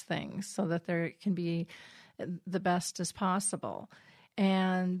fix things so that there can be the best as possible.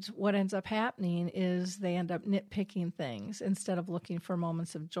 And what ends up happening is they end up nitpicking things. Instead of looking for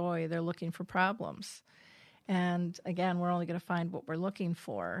moments of joy, they're looking for problems. And again, we're only going to find what we're looking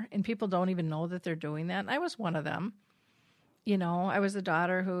for. And people don't even know that they're doing that. And I was one of them. I was a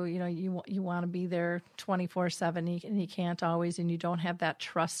daughter who, you want to be there 24/7 and you can't always, and you don't have that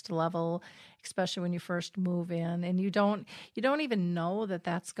trust level, especially when you first move in, and you don't even know that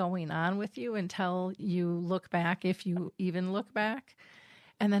that's going on with you until you look back, if you even look back.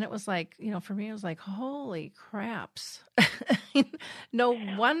 And then it was like, for me, it was like, holy craps. No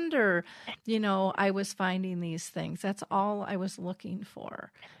wonder, I was finding these things. That's all I was looking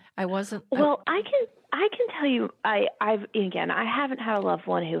for. I wasn't. Well, I can tell you, I haven't had a loved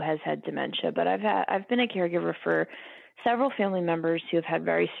one who has had dementia, but I've been a caregiver for several family members who have had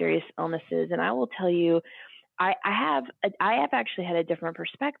very serious illnesses, and I will tell you, I have actually had a different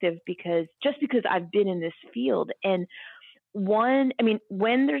perspective because I've been in this field. And when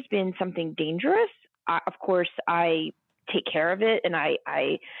there's been something dangerous, of course I take care of it, and I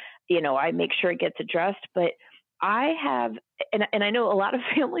make sure it gets addressed. But I have, and I know a lot of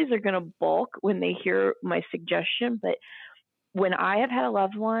families are going to balk when they hear my suggestion, but when I have had a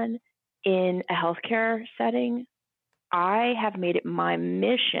loved one in a healthcare setting, I have made it my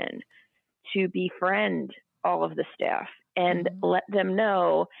mission to befriend all of the staff and let them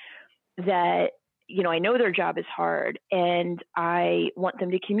know that, I know their job is hard, and I want them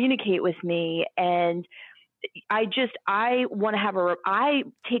to communicate with me. And I want to I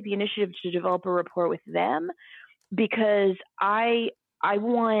take the initiative to develop a rapport with them, because I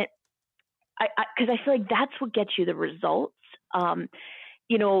feel like that's what gets you the results.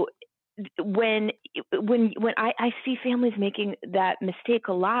 When I see families making that mistake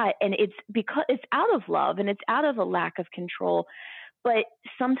a lot, and it's because it's out of love and it's out of a lack of control. But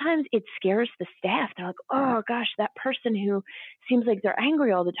sometimes it scares the staff. They're like, oh gosh, that person who seems like they're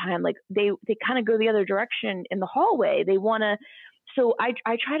angry all the time, like they kind of go the other direction in the hallway. They want to. So I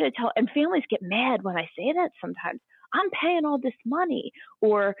try to tell, and families get mad when I say that sometimes. I'm paying all this money,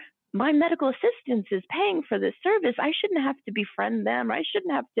 or my medical assistance is paying for this service. I shouldn't have to befriend them. I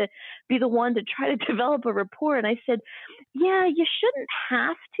shouldn't have to be the one to try to develop a rapport. And I said, yeah, you shouldn't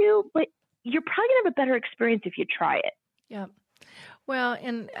have to, but you're probably going to have a better experience if you try it. Yeah. Well,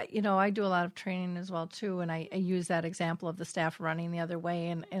 and, I do a lot of training as well, too, and I use that example of the staff running the other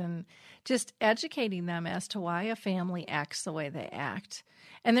way and just educating them as to why a family acts the way they act.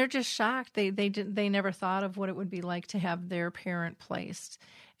 And they're just shocked. They never thought of what it would be like to have their parent placed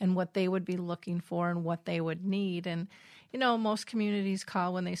and what they would be looking for and what they would need. And, most communities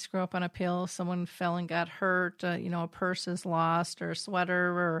call when they screw up on a pill, someone fell and got hurt, a purse is lost or a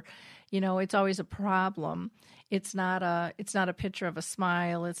sweater or, it's always a problem. It's not a picture of a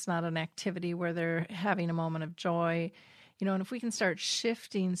smile. It's not an activity where they're having a moment of joy. And if we can start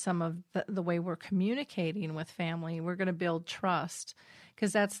shifting some of the way we're communicating with family, we're going to build trust,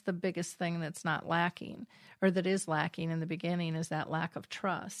 because that's the biggest thing that's not lacking, or that is lacking in the beginning, is that lack of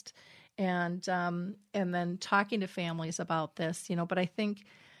trust. And then talking to families about this, but I think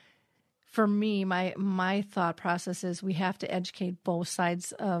for me, my thought process is we have to educate both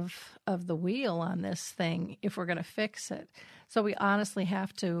sides of the wheel on this thing if we're going to fix it. So we honestly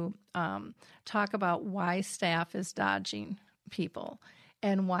have to talk about why staff is dodging people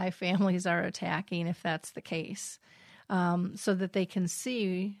and why families are attacking if that's the case, so that they can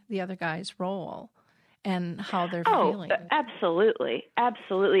see the other guy's role and how they're feeling. Absolutely.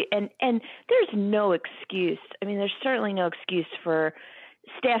 Absolutely. And there's no excuse. I mean, there's certainly no excuse for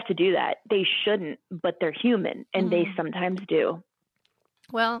staff to do that. They shouldn't, but they're human, and they sometimes do.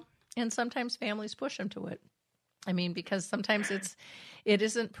 Well, and sometimes families push them to it. I mean, because sometimes it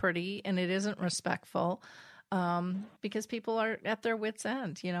isn't pretty and it isn't respectful, because people are at their wits'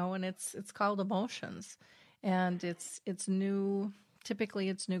 end, and it's called emotions, and it's new. Typically,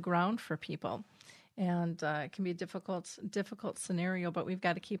 it's new ground for people. And it can be a difficult scenario, but we've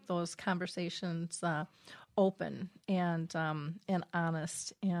got to keep those conversations open and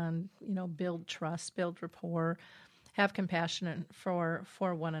honest, and build trust, build rapport, have compassion for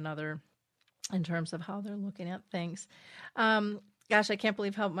one another in terms of how they're looking at things. Gosh, I can't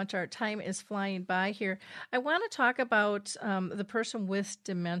believe how much our time is flying by here. I want to talk about the person with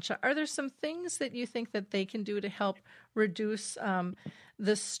dementia. Are there some things that you think that they can do to help reduce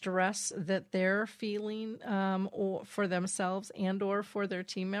the stress that they're feeling, or for themselves and or for their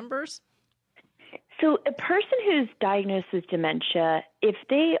team members? So a person who's diagnosed with dementia, if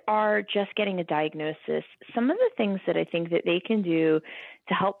they are just getting a diagnosis, some of the things that I think that they can do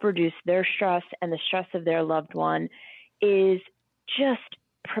to help reduce their stress and the stress of their loved one is just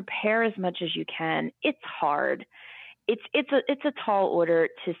prepare as much as you can. It's hard. It's a tall order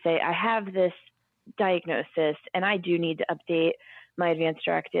to say, I have this diagnosis and I do need to update my advance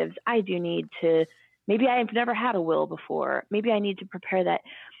directives. I do need to, maybe I've never had a will before. Maybe I need to prepare that.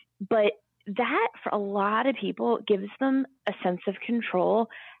 But that, for a lot of people, gives them a sense of control.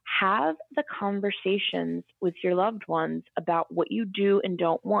 Have the conversations with your loved ones about what you do and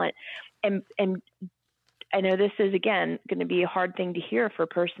don't want. And I know this is, again, going to be a hard thing to hear for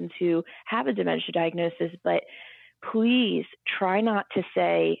persons who have a dementia diagnosis, but please try not to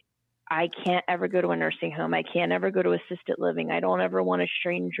say, I can't ever go to a nursing home. I can't ever go to assisted living. I don't ever want a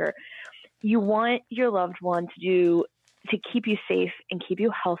stranger. You want your loved one to keep you safe and keep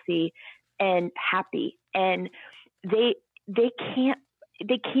you healthy and happy. And they can't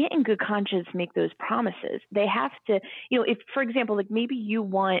in good conscience make those promises. They have to, if, for example, like maybe you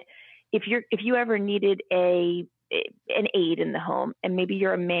want, if you ever needed an aide in the home and maybe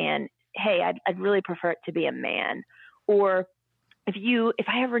you're a man, hey, I'd really prefer it to be a man. Or if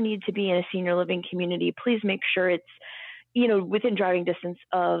I ever need to be in a senior living community, please make sure it's, within driving distance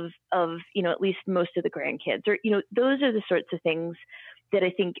of, at least most of the grandkids, or, those are the sorts of things that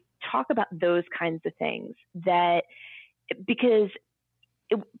I think, talk about those kinds of things because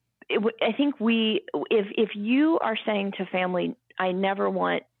I think if you are saying to family, I never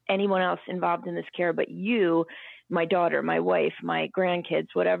want anyone else involved in this care, but you, my daughter, my wife, my grandkids,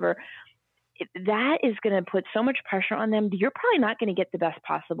 whatever, that is going to put so much pressure on them. You're probably not going to get the best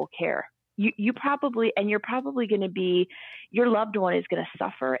possible care. You're probably going to be, your loved one is going to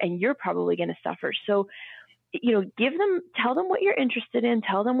suffer and you're probably going to suffer. So, tell them what you're interested in,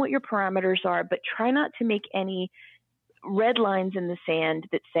 tell them what your parameters are, but try not to make any red lines in the sand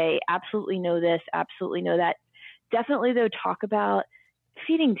that say, absolutely no this, absolutely no that. Definitely, though, talk about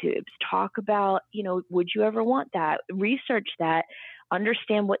feeding tubes, talk about, would you ever want that? Research that,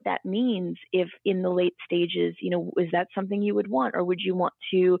 understand what that means. If in the late stages, is that something you would want, or would you want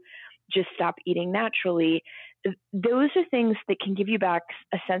to just stop eating naturally? Those are things that can give you back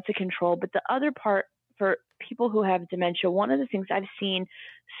a sense of control. But the other part, for people who have dementia, one of the things I've seen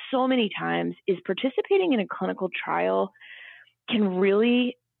so many times is participating in a clinical trial can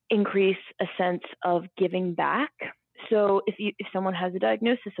really increase a sense of giving back. So if someone has a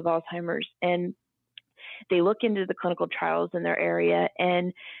diagnosis of Alzheimer's and they look into the clinical trials in their area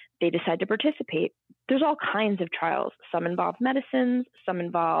and they decide to participate, there's all kinds of trials. Some involve medicines, some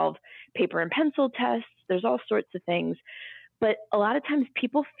involve paper and pencil tests. There's all sorts of things. But a lot of times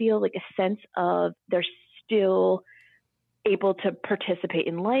people feel like a sense of they're still able to participate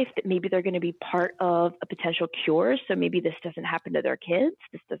in life, that maybe they're going to be part of a potential cure. So maybe this doesn't happen to their kids,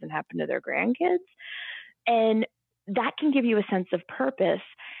 this doesn't happen to their grandkids. And that can give you a sense of purpose.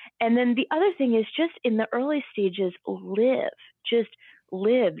 And then the other thing is, just in the early stages, just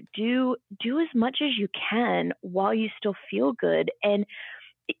live, do as much as you can while you still feel good. And,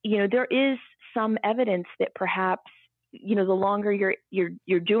 there is some evidence that perhaps, the longer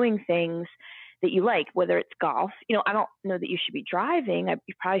you're doing things that you like, whether it's golf, I don't know that you should be driving.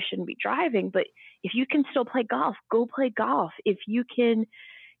 You probably shouldn't be driving, but if you can still play golf, go play golf. If you can,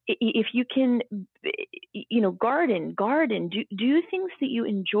 garden, do things that you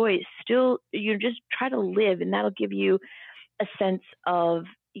enjoy. Still, just try to live, and that'll give you a sense of,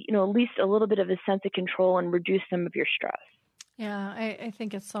 at least a little bit of a sense of control and reduce some of your stress. Yeah, I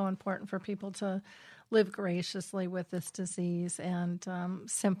think it's so important for people to live graciously with this disease and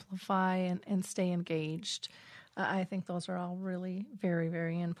simplify and stay engaged. I think those are all really very,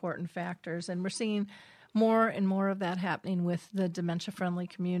 very important factors. And we're seeing more and more of that happening with the dementia-friendly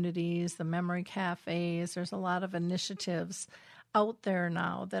communities, the memory cafes. There's a lot of initiatives out there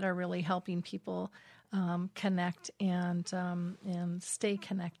now that are really helping people connect and stay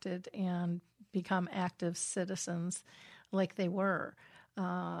connected and become active citizens like they were.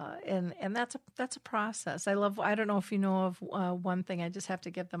 And that's a process. I don't know if you know of one thing, I just have to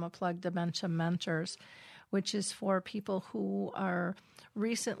give them a plug, Dementia Mentors, which is for people who are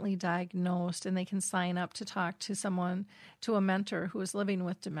recently diagnosed, and they can sign up to talk to a mentor who is living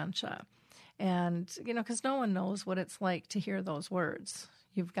with dementia. And, because no one knows what it's like to hear those words,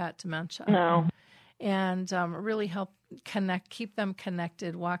 you've got dementia. No. And really help keep them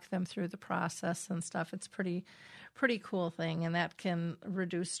connected, walk them through the process and stuff. It's pretty cool thing, and that can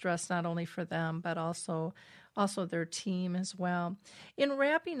reduce stress not only for them but also their team as well. In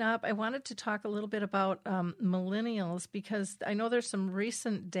wrapping up, I wanted to talk a little bit about millennials, because I know there's some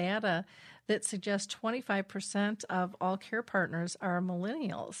recent data that suggests 25% of all care partners are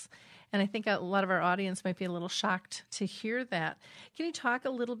millennials. And I think a lot of our audience might be a little shocked to hear that. Can you talk a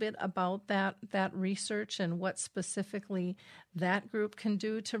little bit about that research and what specifically that group can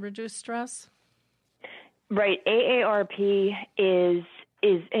do to reduce stress? Right. AARP has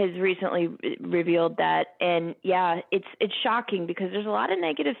recently revealed that, and yeah, it's shocking because there's a lot of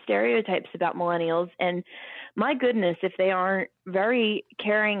negative stereotypes about millennials, and my goodness, if they aren't very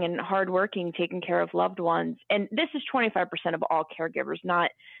caring and hardworking, taking care of loved ones, and this is 25% of all caregivers,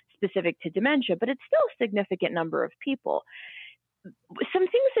 not specific to dementia, but it's still a significant number of people. Some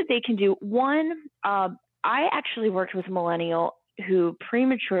things that they can do. One, I actually worked with a millennial who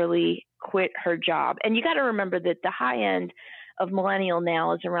prematurely quit her job. And you got to remember that the high end of millennial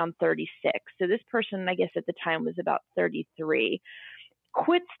now is around 36. So this person, I guess at the time, was about 33,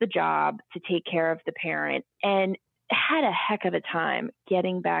 quits the job to take care of the parent and had a heck of a time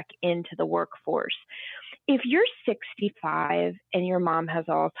getting back into the workforce. If you're 65 and your mom has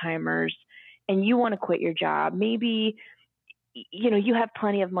Alzheimer's and you want to quit your job, maybe you have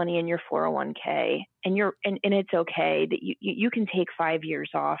plenty of money in your 401k and it's okay that you can take 5 years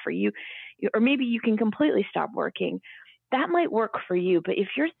off, or maybe you can completely stop working. That might work for you. But if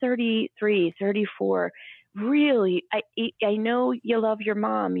you're 33, 34, really, I know you love your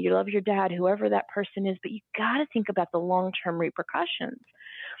mom, you love your dad, whoever that person is, but you got to think about the long-term repercussions,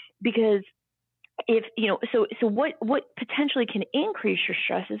 because so what potentially can increase your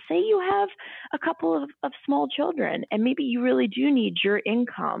stress is, say you have a couple of small children and maybe you really do need your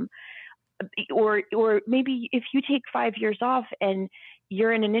income, or maybe if you take 5 years off and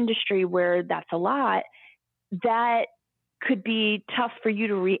you're in an industry where that's a lot, that could be tough for you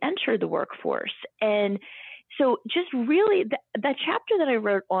to re-enter the workforce. And so just really that chapter that I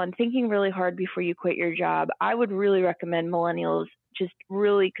wrote on thinking really hard before you quit your job, I would really recommend millennials just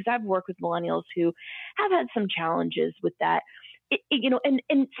really, because I've worked with millennials who have had some challenges with that. And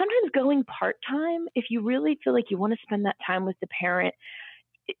sometimes going part-time, if you really feel like you want to spend that time with the parent,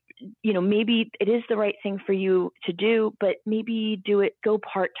 maybe it is the right thing for you to do, but maybe go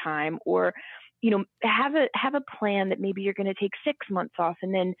part-time, or have a plan that maybe you're going to take 6 months off,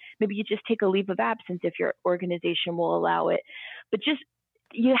 and then maybe you just take a leave of absence if your organization will allow it. But just,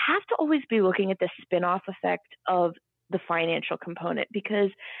 you have to always be looking at the spin-off effect of the financial component, because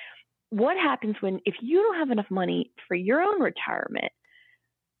what happens if you don't have enough money for your own retirement,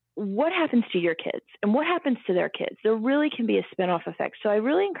 what happens to your kids and what happens to their kids? There really can be a spin-off effect. So I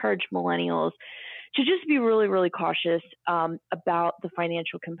really encourage millennials to just be really, really cautious about the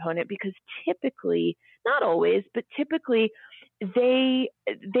financial component, because typically, not always, but typically they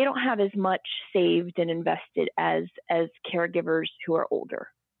don't have as much saved and invested as caregivers who are older.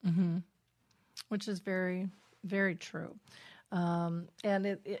 Mm-hmm. Which is very, very true. And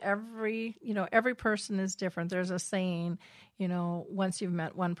every person is different. There's a saying, once you've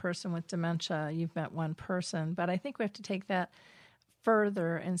met one person with dementia, you've met one person. But I think we have to take that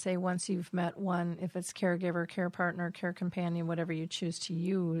further and say once you've met one, if it's caregiver, care partner, care companion, whatever you choose to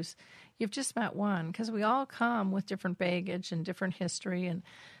use, you've just met one, because we all come with different baggage and different history and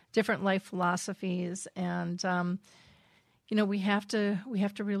different life philosophies. And, we have to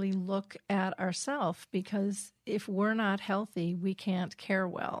really look at ourselves, because if we're not healthy, we can't care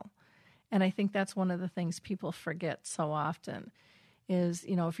well. And I think that's one of the things people forget so often is,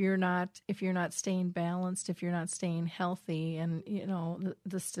 if you're not staying balanced, if you're not staying healthy, and,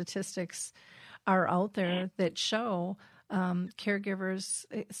 the statistics are out there that show caregivers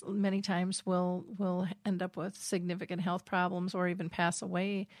many times will end up with significant health problems or even pass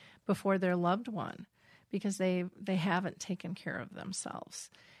away before their loved one, because they haven't taken care of themselves.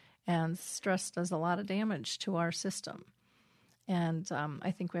 And stress does a lot of damage to our system. And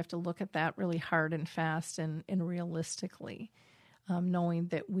I think we have to look at that really hard and fast and realistically, knowing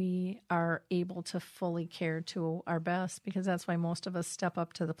that we are able to fully care to our best, because that's why most of us step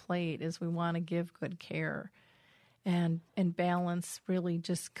up to the plate, is we want to give good care. And balance really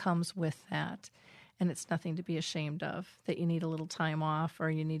just comes with that. And it's nothing to be ashamed of, that you need a little time off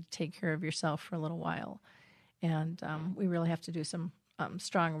or you need to take care of yourself for a little while. And we really have to do some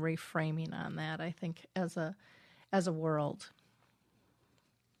strong reframing on that, I think, as a world.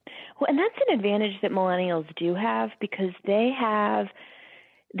 Well, and that's an advantage that millennials do have, because they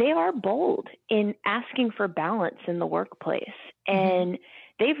are bold in asking for balance in the workplace. And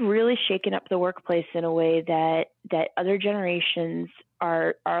they've really shaken up the workplace in a way that other generations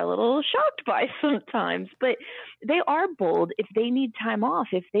are a little shocked by sometimes. But they are bold. If they need time off,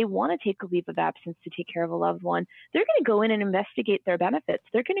 if they want to take a leave of absence to take care of a loved one, they're going to go in and investigate their benefits.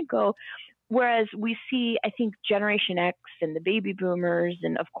 They're going to go. Whereas we see, I think, Generation X and the baby boomers,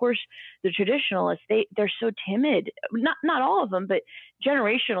 and of course the traditionalists, they're so timid. Not all of them, but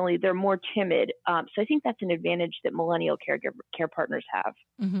generationally they're more timid. So I think that's an advantage that millennial care partners have.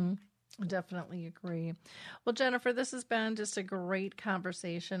 Mm-hmm. Definitely agree. Well, Jennifer, this has been just a great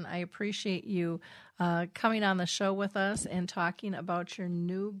conversation. I appreciate you coming on the show with us and talking about your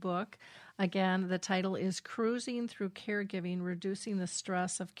new book. Again, the title is Cruising Through Caregiving, Reducing the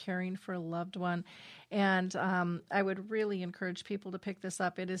Stress of Caring for a Loved One. And I would really encourage people to pick this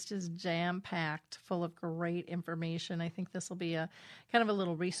up. It is just jam-packed, full of great information. I think this will be a kind of a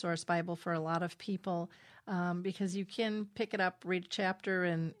little resource Bible for a lot of people, because you can pick it up, read a chapter,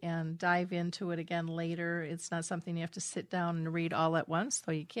 and dive into it again later. It's not something you have to sit down and read all at once,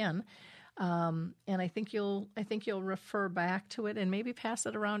 though you can. And I think you'll refer back to it and maybe pass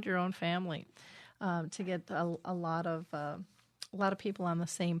it around your own family to get a lot of people on the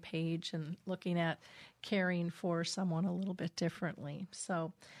same page and looking at caring for someone a little bit differently.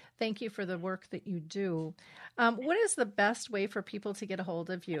 So thank you for the work that you do. What is the best way for people to get a hold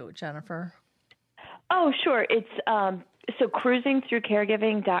of you, Jennifer? Oh, sure. It's so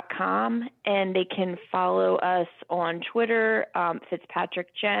cruisingthroughcaregiving.com, and they can follow us on Twitter, Fitzpatrick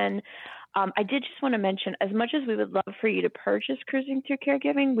Jen. I did just want to mention, as much as we would love for you to purchase Cruising Through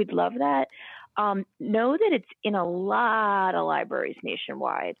Caregiving, we'd love that. Know that it's in a lot of libraries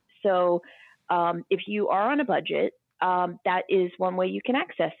nationwide. So if you are on a budget, that is one way you can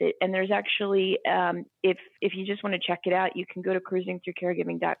access it. And there's actually, if you just want to check it out, you can go to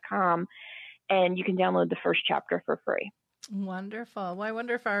cruisingthroughcaregiving.com and you can download the first chapter for free. Wonderful. Well, I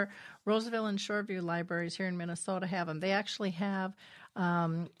wonder if our Roseville and Shoreview libraries here in Minnesota have them. They actually have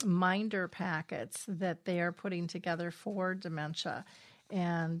minder packets that they are putting together for dementia.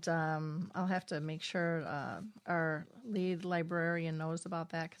 And I'll have to make sure our lead librarian knows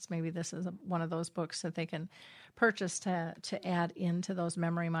about that, because maybe this is one of those books that they can purchase to add into those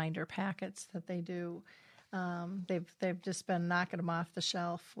memory minder packets that they do. They've just been knocking them off the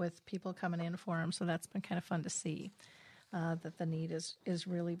shelf with people coming in for them, so that's been kind of fun to see that the need is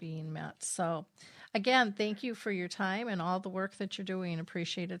really being met. So, again, thank you for your time and all the work that you're doing.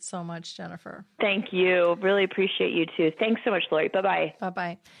 Appreciate it so much, Jennifer. Thank you. Really appreciate you too. Thanks so much, Lori. Bye-bye.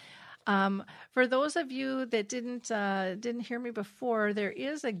 Bye-bye. For those of you that didn't hear me before, there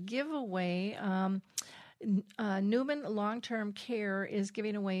is a giveaway. Newman Long-Term Care is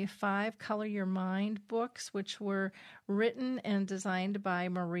giving away 5 Color Your Mind books, which were written and designed by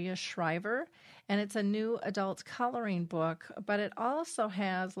Maria Shriver. And it's a new adult coloring book, but it also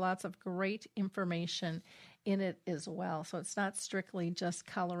has lots of great information in it as well. So it's not strictly just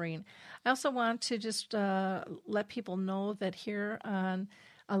coloring. I also want to just let people know that here on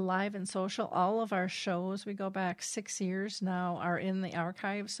Alive and Social, all of our shows, we go back 6 years now, are in the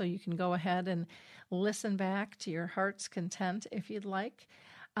archives, so you can go ahead and listen back to your heart's content if you'd like.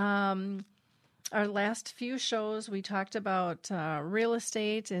 Our last few shows, we talked about real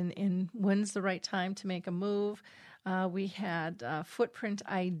estate and when's the right time to make a move. We had Footprint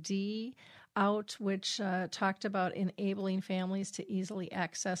ID out, which talked about enabling families to easily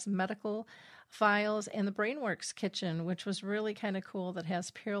access medical files, and the Brainworks Kitchen, which was really kind of cool, that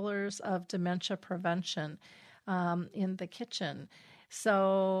has pillars of dementia prevention in the kitchen.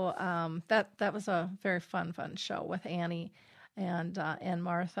 So that was a very fun show with Annie and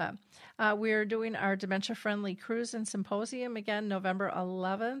Martha. We're doing our dementia-friendly cruise and symposium again, November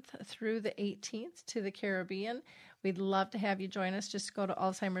 11th through the 18th to the Caribbean. We'd love to have you join us. Just go to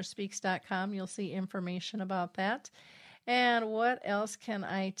alzheimersspeaks.com. You'll see information about that. And what else can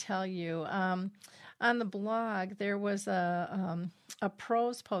I tell you? On the blog, there was a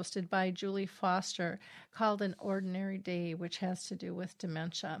prose posted by Julie Foster called An Ordinary Day, which has to do with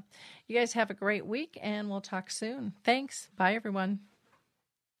dementia. You guys have a great week, and we'll talk soon. Thanks. Bye, everyone.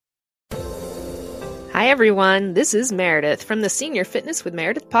 Hi, everyone. This is Meredith from the Senior Fitness with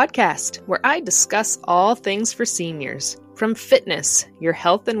Meredith podcast, where I discuss all things for seniors, from fitness, your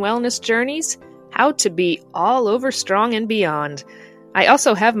health and wellness journeys, how to be all over strong and beyond. I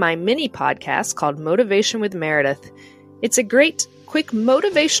also have my mini podcast called Motivation with Meredith. It's a great, quick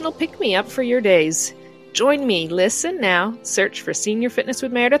motivational pick-me-up for your days. Join me, listen now, search for Senior Fitness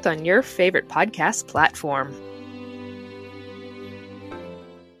with Meredith on your favorite podcast platform.